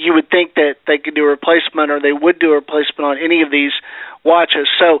 because you would think that they could do a replacement or they would do a replacement on any of these watches.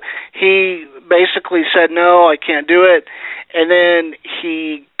 So he basically said, no, I can't do it. And then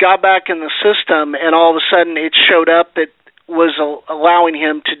he got back in the system, and all of a sudden it showed up that was allowing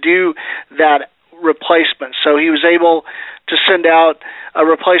him to do that replacement. So he was able to send out a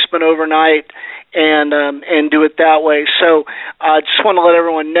replacement overnight and do it that way. So I just want to let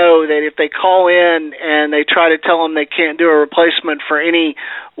everyone know that if they call in and they try to tell them they can't do a replacement for any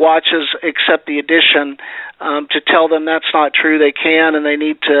watches except the Edition, to tell them that's not true. They can, and they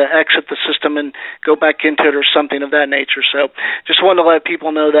need to exit the system and go back into it or something of that nature. So just wanted to let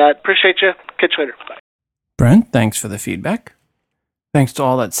people know that. Appreciate you. Catch you later. Bye. Brent, thanks for the feedback. Thanks to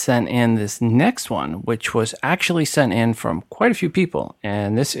all that sent in this next one, which was actually sent in from quite a few people.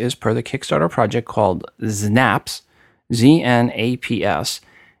 And this is per the Kickstarter project called Znaps, Z-N-A-P-S.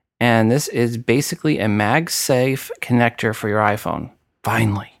 And this is basically a MagSafe connector for your iPhone.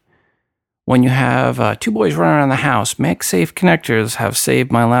 Finally. When you have two boys running around the house, MagSafe connectors have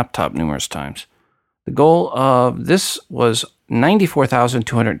saved my laptop numerous times. The goal of this was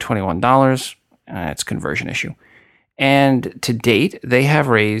 $94,221. It's a conversion issue. And to date, they have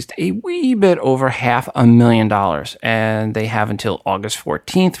raised a wee bit over $500,000, and they have until August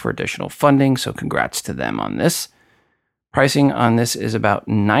 14th for additional funding, so congrats to them on this. Pricing on this is about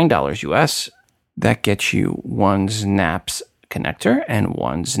 $9 US. That gets you one Znaps connector and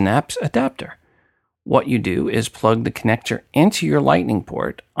one Znaps adapter. What you do is plug the connector into your Lightning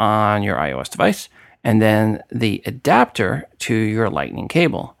port on your iOS device, and then the adapter to your Lightning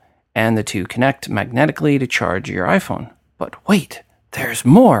cable. And the two connect magnetically to charge your iPhone. But wait, there's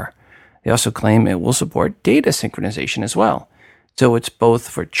more. They also claim it will support data synchronization as well. So it's both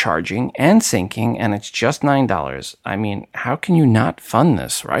for charging and syncing, and it's just $9. I mean, how can you not fund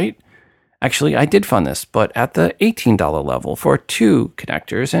this, right? Actually, I did fund this, but at the $18 level for 2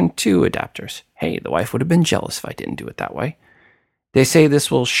 connectors and 2 adapters. Hey, the wife would have been jealous if I didn't do it that way. They say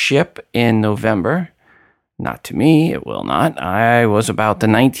this will ship in November. Not to me, it will not. I was about the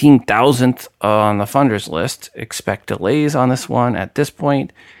 19,000th on the funders list. Expect delays on this one at this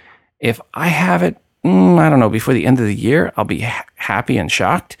point. If I have it, I don't know, before the end of the year, I'll be happy and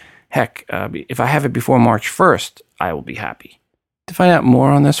shocked. Heck, if I have it before March 1st, I will be happy. To find out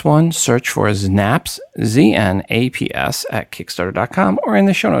more on this one, search for Znaps, Z-N-A-P-S, at Kickstarter.com or in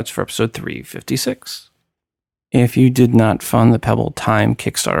the show notes for episode 356. If you did not fund the Pebble Time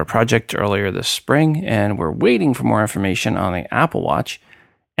Kickstarter project earlier this spring and were waiting for more information on the Apple Watch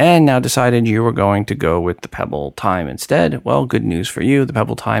and now decided you were going to go with the Pebble Time instead, well, good news for you. The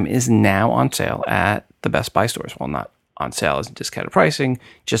Pebble Time is now on sale at the Best Buy stores. Well, not on sale as discounted pricing,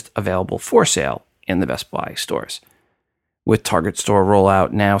 just available for sale in the Best Buy stores. With Target store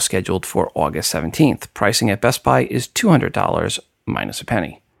rollout now scheduled for August 17th. Pricing at Best Buy is $200 minus a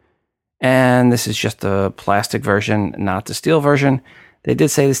penny. And this is just the plastic version, not the steel version. They did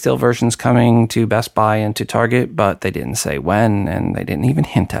say the steel version's coming to Best Buy and to Target, but they didn't say when, and they didn't even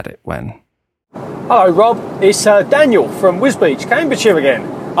hint at it when. Hello, Rob. It's Daniel from Wisbeach, Cambridgeshire again.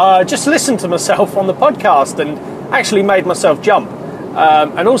 Just listened to myself on the podcast and actually made myself jump.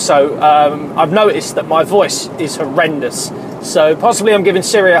 And also, I've noticed that my voice is horrendous. So possibly I'm giving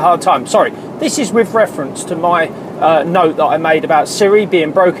Siri a hard time. Sorry. This is with reference to my note that I made about Siri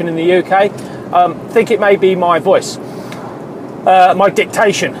being broken in the UK. Think it may be my voice. my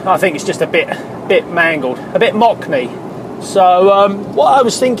dictation. I think it's just a bit mangled, a bit mock-knee. So what I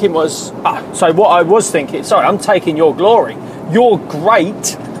was thinking, sorry, I'm taking your glory. Your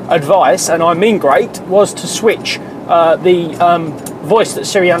great advice, and I mean great, was to switch the voice that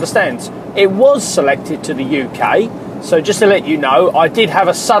Siri understands. It was selected to the UK, so just to let you know, I did have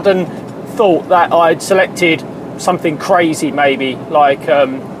a sudden thought that I'd selected something crazy, maybe like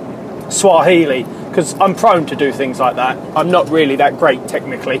Swahili, because I'm prone to do things like that. I'm not really that great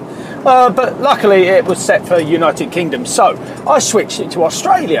technically, but luckily it was set for United Kingdom, so I switched it to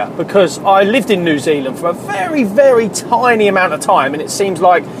Australia because I lived in New Zealand for a very, very tiny amount of time, and it seems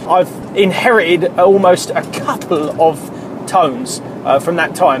like I've inherited almost a couple of tones from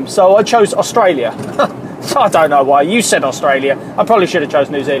that time, so I chose Australia. I don't know why. You said Australia. I probably should have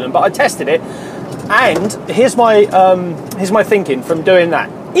chose New Zealand, but I tested it, and here's my thinking from doing that.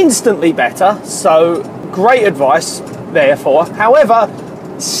 Instantly better, so great advice therefore. However,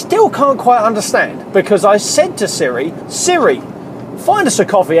 still can't quite understand, because I said to Siri, find us a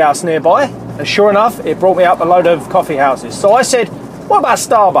coffee house nearby, and sure enough it brought me up a load of coffee houses. So I said, what about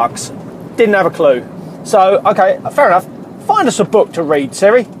Starbucks? Didn't have a clue. So okay, fair enough, find us a book to read,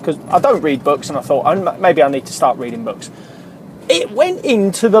 Siri, because I don't read books, and I thought maybe I need to start reading books. It went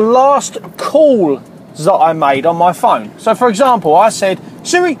into the last call that I made on my phone. So for example, I said,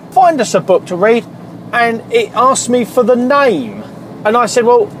 Siri, find us a book to read, and it asked me for the name, and I said,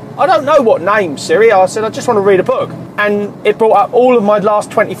 well, I don't know what name, Siri. I said, I just want to read a book, and it brought up all of my last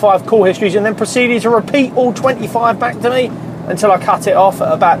 25 call histories and then proceeded to repeat all 25 back to me until I cut it off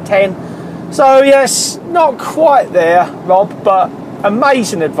at about 10. So yes, not quite there, Rob, but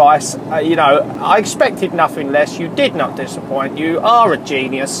amazing advice. I expected nothing less. You did not disappoint. You are a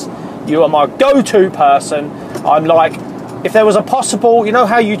genius. You are my go-to person. I'm like, if there was a possible, you know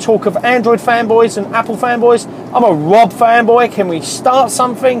how you talk of Android fanboys and Apple fanboys? I'm a Rob fanboy. Can we start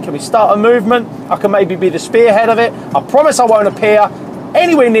something? Can we start a movement? I can maybe be the spearhead of it. I promise I won't appear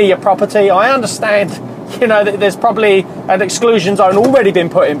anywhere near your property. I understand, that there's probably an exclusion zone already been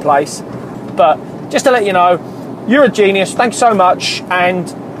put in place. But just to let you know, you're a genius. Thanks so much. And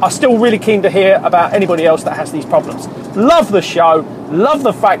I'm still really keen to hear about anybody else that has these problems. Love the show. Love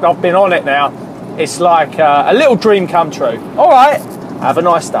the fact I've been on it now. It's like a little dream come true. All right. Have a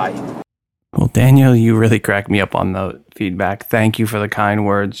nice day. Well, Daniel, you really cracked me up on the feedback. Thank you for the kind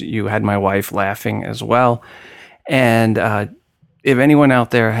words. You had my wife laughing as well. And if anyone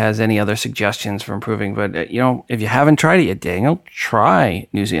out there has any other suggestions for improving, but if you haven't tried it yet, Daniel, try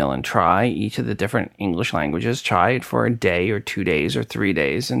New Zealand. Try each of the different English languages. Try it for a day or 2 days or 3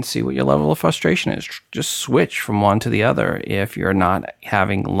 days and see what your level of frustration is. Just switch from one to the other if you're not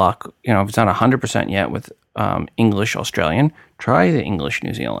having luck. If it's not 100% yet with English Australian, try the English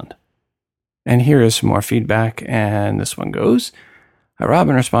New Zealand. And here is some more feedback, and this one goes, Rob,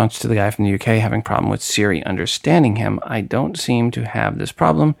 in response to the guy from the UK having problem with Siri understanding him, I don't seem to have this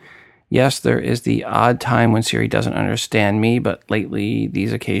problem. Yes, there is the odd time when Siri doesn't understand me, but lately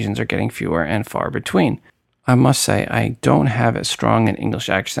these occasions are getting fewer and far between. I must say, I don't have as strong an English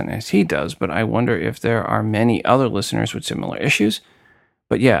accent as he does, but I wonder if there are many other listeners with similar issues.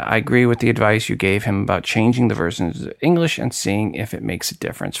 But yeah, I agree with the advice you gave him about changing the versions of English and seeing if it makes a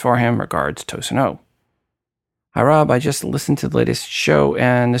difference for him. Regards, Tosano. Hi, Rob. I just listened to the latest show,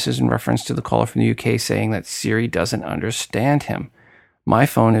 and this is in reference to the caller from the UK saying that Siri doesn't understand him. My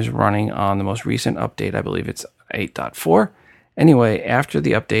phone is running on the most recent update. I believe it's 8.4. Anyway, after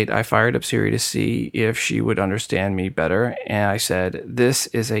the update, I fired up Siri to see if she would understand me better, and I said, this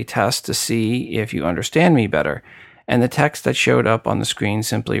is a test to see if you understand me better. And the text that showed up on the screen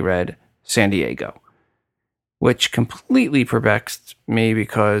simply read, San Diego, which completely perplexed me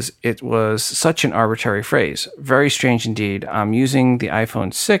because it was such an arbitrary phrase. Very strange indeed. I'm using the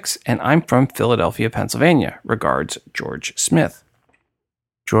iPhone 6, and I'm from Philadelphia, Pennsylvania. Regards, George Smith.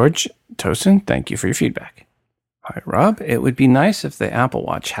 George Tosin, thank you for your feedback. Hi, Rob. It would be nice if the Apple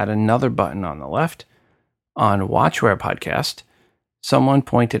Watch had another button on the left. On WatchWare Podcast, someone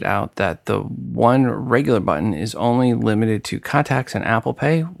pointed out that the one regular button is only limited to contacts and Apple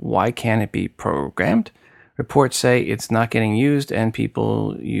Pay. Why can't it be programmed? Reports say it's not getting used and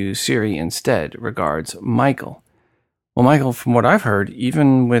people use Siri instead. Regards, Michael. Well, Michael, from what I've heard,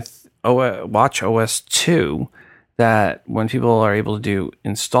 even with Watch OS 2, that when people are able to do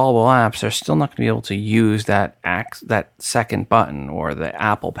installable apps, they're still not going to be able to use that second button or the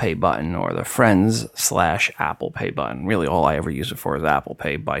Apple Pay button or the Friends/Apple Pay button. Really, all I ever use it for is Apple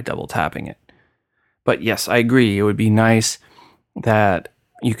Pay by double tapping it. But yes, I agree. It would be nice that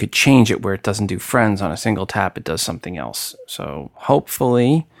you could change it where it doesn't do Friends on a single tap. It does something else. So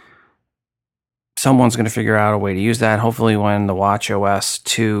hopefully someone's going to figure out a way to use that. Hopefully when the watchOS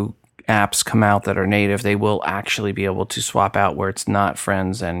 2 apps come out that are native, they will actually be able to swap out where it's not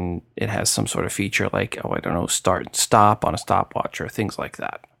friends and it has some sort of feature like, start and stop on a stopwatch or things like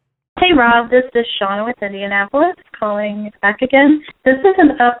that. Hey Rob, this is Shauna with Indianapolis calling back again. This is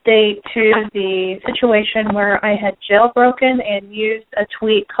an update to the situation where I had jailbroken and used a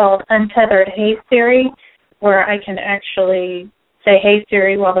tweak called Untethered Hey Siri, where I can actually say Hey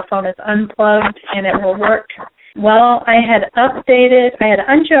Siri while the phone is unplugged and it will work. Well, I had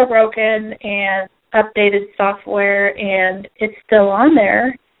unjailbroken and updated software and it's still on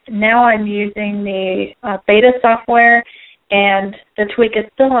there. Now I'm using the beta software and the tweak is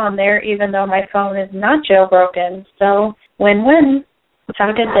still on there even though my phone is not jailbroken. So win-win. Have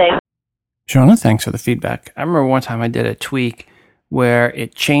a good day. Shauna, thanks for the feedback. I remember one time I did a tweak where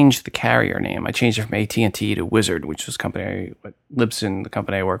it changed the carrier name. I changed it from AT&T to Wizard, which was Libsyn, the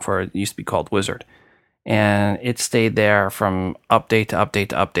company I work for. It used to be called Wizard. And it stayed there from update to update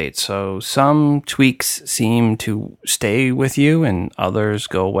to update. So some tweaks seem to stay with you and others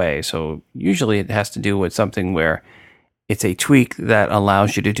go away. So usually it has to do with something where it's a tweak that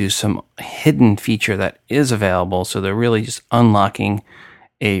allows you to do some hidden feature that is available. So they're really just unlocking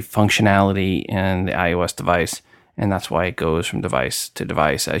a functionality in the iOS device. And that's why it goes from device to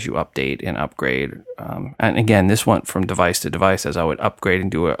device as you update and upgrade. And again, this went from device to device as I would upgrade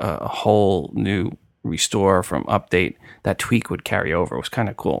and do a whole new restore from update. That tweak would carry over. It was kind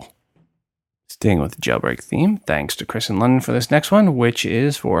of cool. Staying with the jailbreak theme, thanks to Chris in London for this next one, which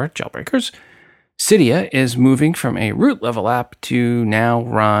is for jailbreakers. Cydia is moving from a root level app to now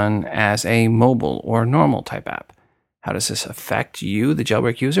run as a mobile or normal type app. How does this affect you, the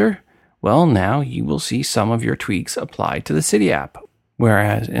jailbreak user? Well, now you will see some of your tweaks applied to the Cydia app,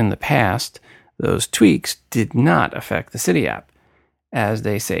 whereas in the past, those tweaks did not affect the Cydia app. As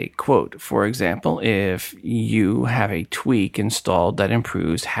they say, quote, for example, if you have a tweak installed that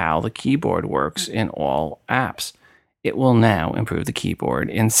improves how the keyboard works in all apps, it will now improve the keyboard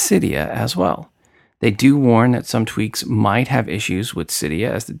in Cydia as well. They do warn that some tweaks might have issues with Cydia,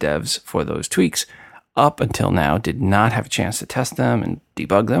 as the devs for those tweaks up until now did not have a chance to test them and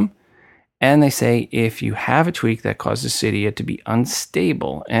debug them. And they say if you have a tweak that causes Cydia to be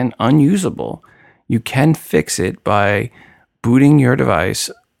unstable and unusable, you can fix it by booting your device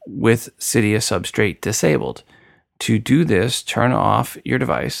with Cydia substrate disabled. To do this, turn off your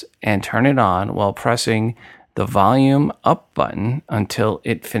device and turn it on while pressing the volume up button until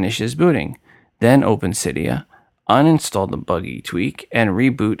it finishes booting. Then open Cydia, uninstall the buggy tweak, and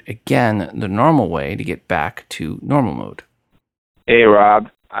reboot again the normal way to get back to normal mode. Hey, Rob.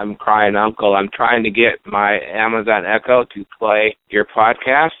 I'm crying uncle. I'm trying to get my Amazon Echo to play your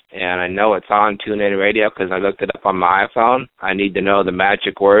podcast, and I know it's on TuneIn Radio because I looked it up on my iPhone. I need to know the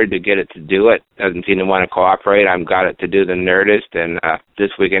magic word to get it to do it. Doesn't seem to want to cooperate. I've got it to do the Nerdist and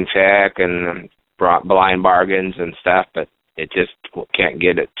This Week in Tech and Blind Bargains and stuff, but it just can't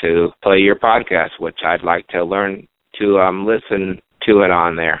get it to play your podcast, which I'd like to learn to listen to it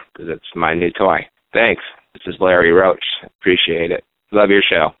on there because it's my new toy. Thanks. This is Larry Roach. Appreciate it. Love your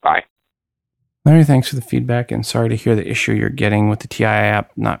show. Bye. Larry, thanks for the feedback, and sorry to hear the issue you're getting with the TI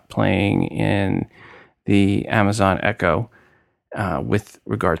app not playing in the Amazon Echo with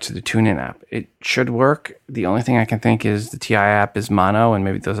regards to the TuneIn app. It should work. The only thing I can think is the TI app is mono, and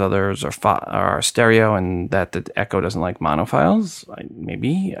maybe those others are stereo, and that the Echo doesn't like mono files.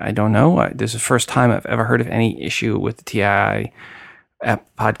 Maybe. I don't know. This is the first time I've ever heard of any issue with the TI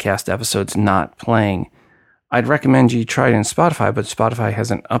app podcast episodes not playing. I'd recommend you try it in Spotify, but Spotify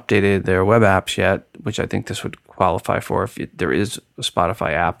hasn't updated their web apps yet, which I think this would qualify for if there is a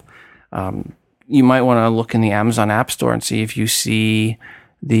Spotify app. You might want to look in the Amazon App Store and see if you see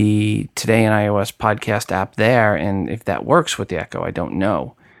the Today in iOS podcast app there, and if that works with the Echo. I don't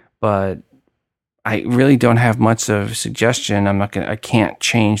know, but I really don't have much of a suggestion. I can't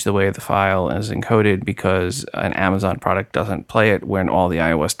change the way the file is encoded because an Amazon product doesn't play it when all the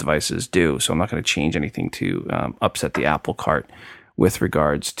iOS devices do. So I'm not going to change anything to upset the apple cart with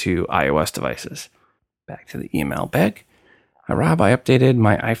regards to iOS devices. Back to the email bag. Rob, I updated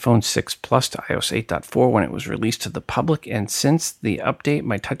my iPhone 6 Plus to iOS 8.4 when it was released to the public, and since the update,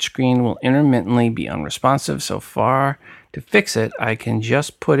 my touchscreen will intermittently be unresponsive. So far, to fix it, I can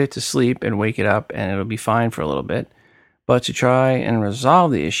just put it to sleep and wake it up, and it'll be fine for a little bit. But to try and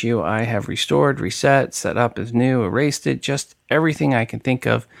resolve the issue, I have restored, reset, set up as new, erased it, just everything I can think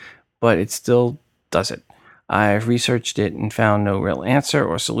of, but it still does it. I've researched it and found no real answer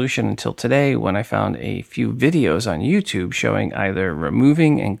or solution until today when I found a few videos on YouTube showing either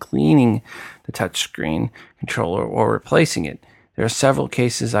removing and cleaning the touchscreen controller or replacing it. There are several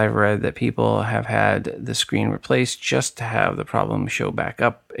cases I've read that people have had the screen replaced just to have the problem show back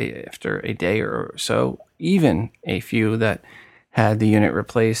up after a day or so. Even a few that had the unit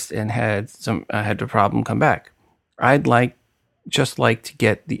replaced and had the problem come back. I'd just like to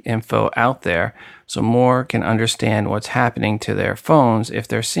get the info out there so more can understand what's happening to their phones if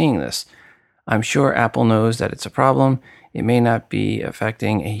they're seeing this. I'm sure Apple knows that it's a problem. It may not be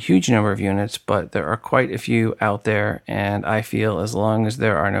affecting a huge number of units, but there are quite a few out there, and I feel as long as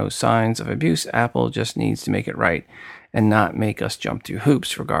there are no signs of abuse, Apple just needs to make it right and not make us jump through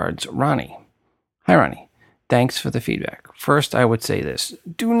hoops. Regards, Ronnie. Hi, Ronnie. Thanks for the feedback. First, I would say this.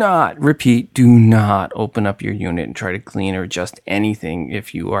 Do not open up your unit and try to clean or adjust anything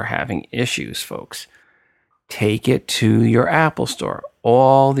if you are having issues, folks. Take it to your Apple store.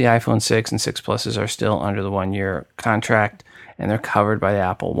 All the iPhone 6 and 6 Pluses are still under the 1-year contract, and they're covered by the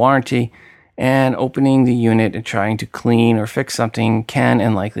Apple warranty. And opening the unit and trying to clean or fix something can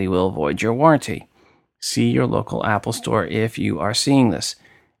and likely will void your warranty. See your local Apple store if you are seeing this.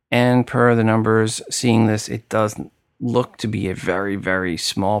 And per the numbers seeing this, it doesn't look to be a very, very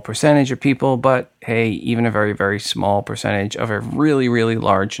small percentage of people. But hey, even a very, very small percentage of a really, really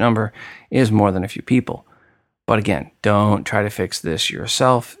large number is more than a few people. But again, don't try to fix this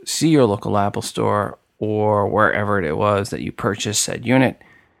yourself. See your local Apple store or wherever it was that you purchased said unit.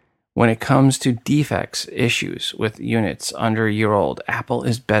 When it comes to defects, issues with units under a year old, Apple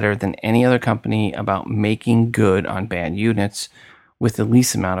is better than any other company about making good on bad units with the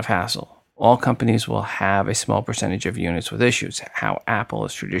least amount of hassle. All companies will have a small percentage of units with issues. How Apple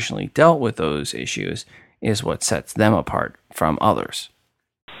has traditionally dealt with those issues is what sets them apart from others.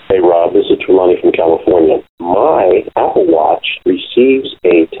 Hey Rob, this is Trelawney from California. My Apple Watch receives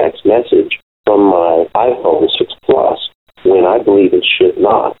a text message from my iPhone 6 Plus when I believe it should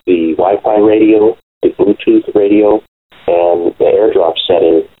not. The Wi-Fi radio, the Bluetooth radio, and the AirDrop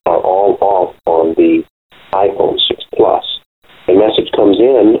setting are all off on the iPhone 6 Plus. A message comes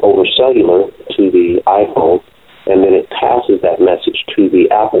in over cellular to the iPhone, and then it passes that message to the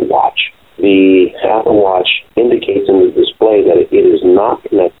Apple Watch. The Apple Watch indicates in the display that it is not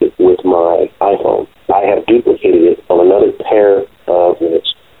connected with my iPhone. I have duplicated it on another pair of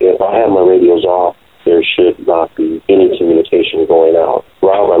units. If I have my radios off, there should not be any communication going out.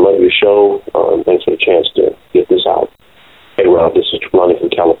 Rob, I love your show. Thanks for the chance to get this out. Hey Rob, this is Trelawney from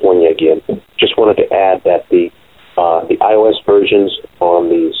California again. Just wanted to add that the iOS versions on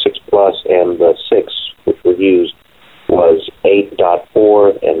the 6 Plus and the 6, which were used, was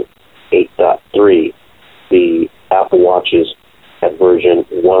 8.4 and 8.3. The Apple Watches at version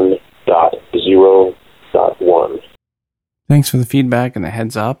 1.0.1. Thanks for the feedback and the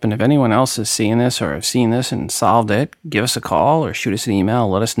heads up. And if anyone else is seeing this or have seen this and solved it, give us a call or shoot us an email.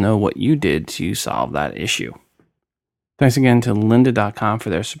 Let us know what you did to solve that issue. Thanks again to lynda.com for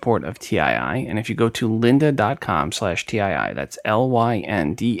their support of TII. And if you go to lynda.com/TII, that's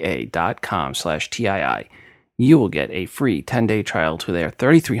lynda.com/TII, you will get a free 10-day trial to their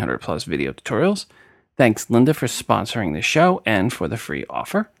 3,300 plus video tutorials. Thanks, Lynda, for sponsoring the show and for the free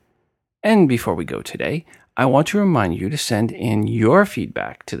offer. And before we go today, I want to remind you to send in your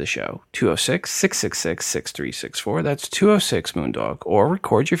feedback to the show, 206-666-6364. That's 206-Moondog. Or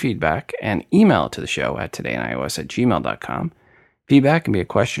record your feedback and email it to the show at todayios@gmail.com. Feedback can be a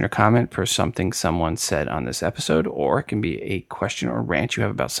question or comment per something someone said on this episode, or it can be a question or rant you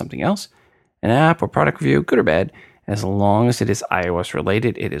have about something else, an app or product review, good or bad. As long as it is iOS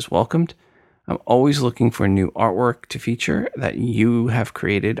related, it is welcomed. I'm always looking for new artwork to feature that you have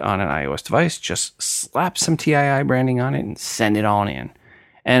created on an iOS device. Just slap some TII branding on it and send it on in.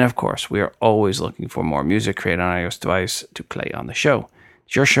 And of course, we are always looking for more music created on an iOS device to play on the show.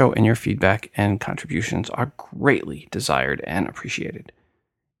 It's your show, and your feedback and contributions are greatly desired and appreciated.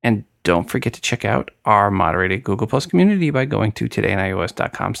 And don't forget to check out our moderated Google Plus community by going to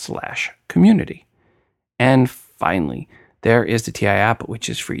todayios.com/community. And finally, there is the TII app, which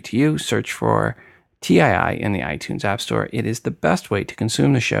is free to use. Search for TII in the iTunes App Store. It is the best way to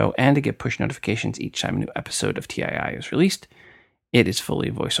consume the show and to get push notifications each time a new episode of TII is released. It is fully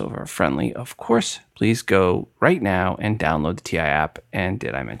voiceover friendly, of course. Please go right now and download the TII app. And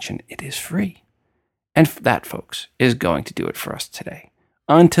did I mention it is free? And that, folks, is going to do it for us today.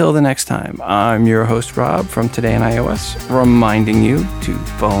 Until the next time, I'm your host, Rob, from Today in iOS, reminding you to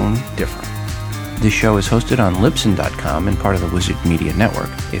phone different. This show is hosted on Libsyn.com and part of the Wizard Media Network.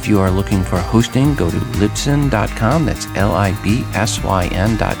 If you are looking for hosting, go to Libsyn.com, that's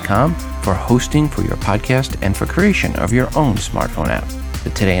Libsyn.com, for hosting for your podcast and for creation of your own smartphone app. The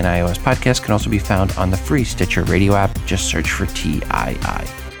Today in iOS podcast can also be found on the free Stitcher radio app. Just search for TII.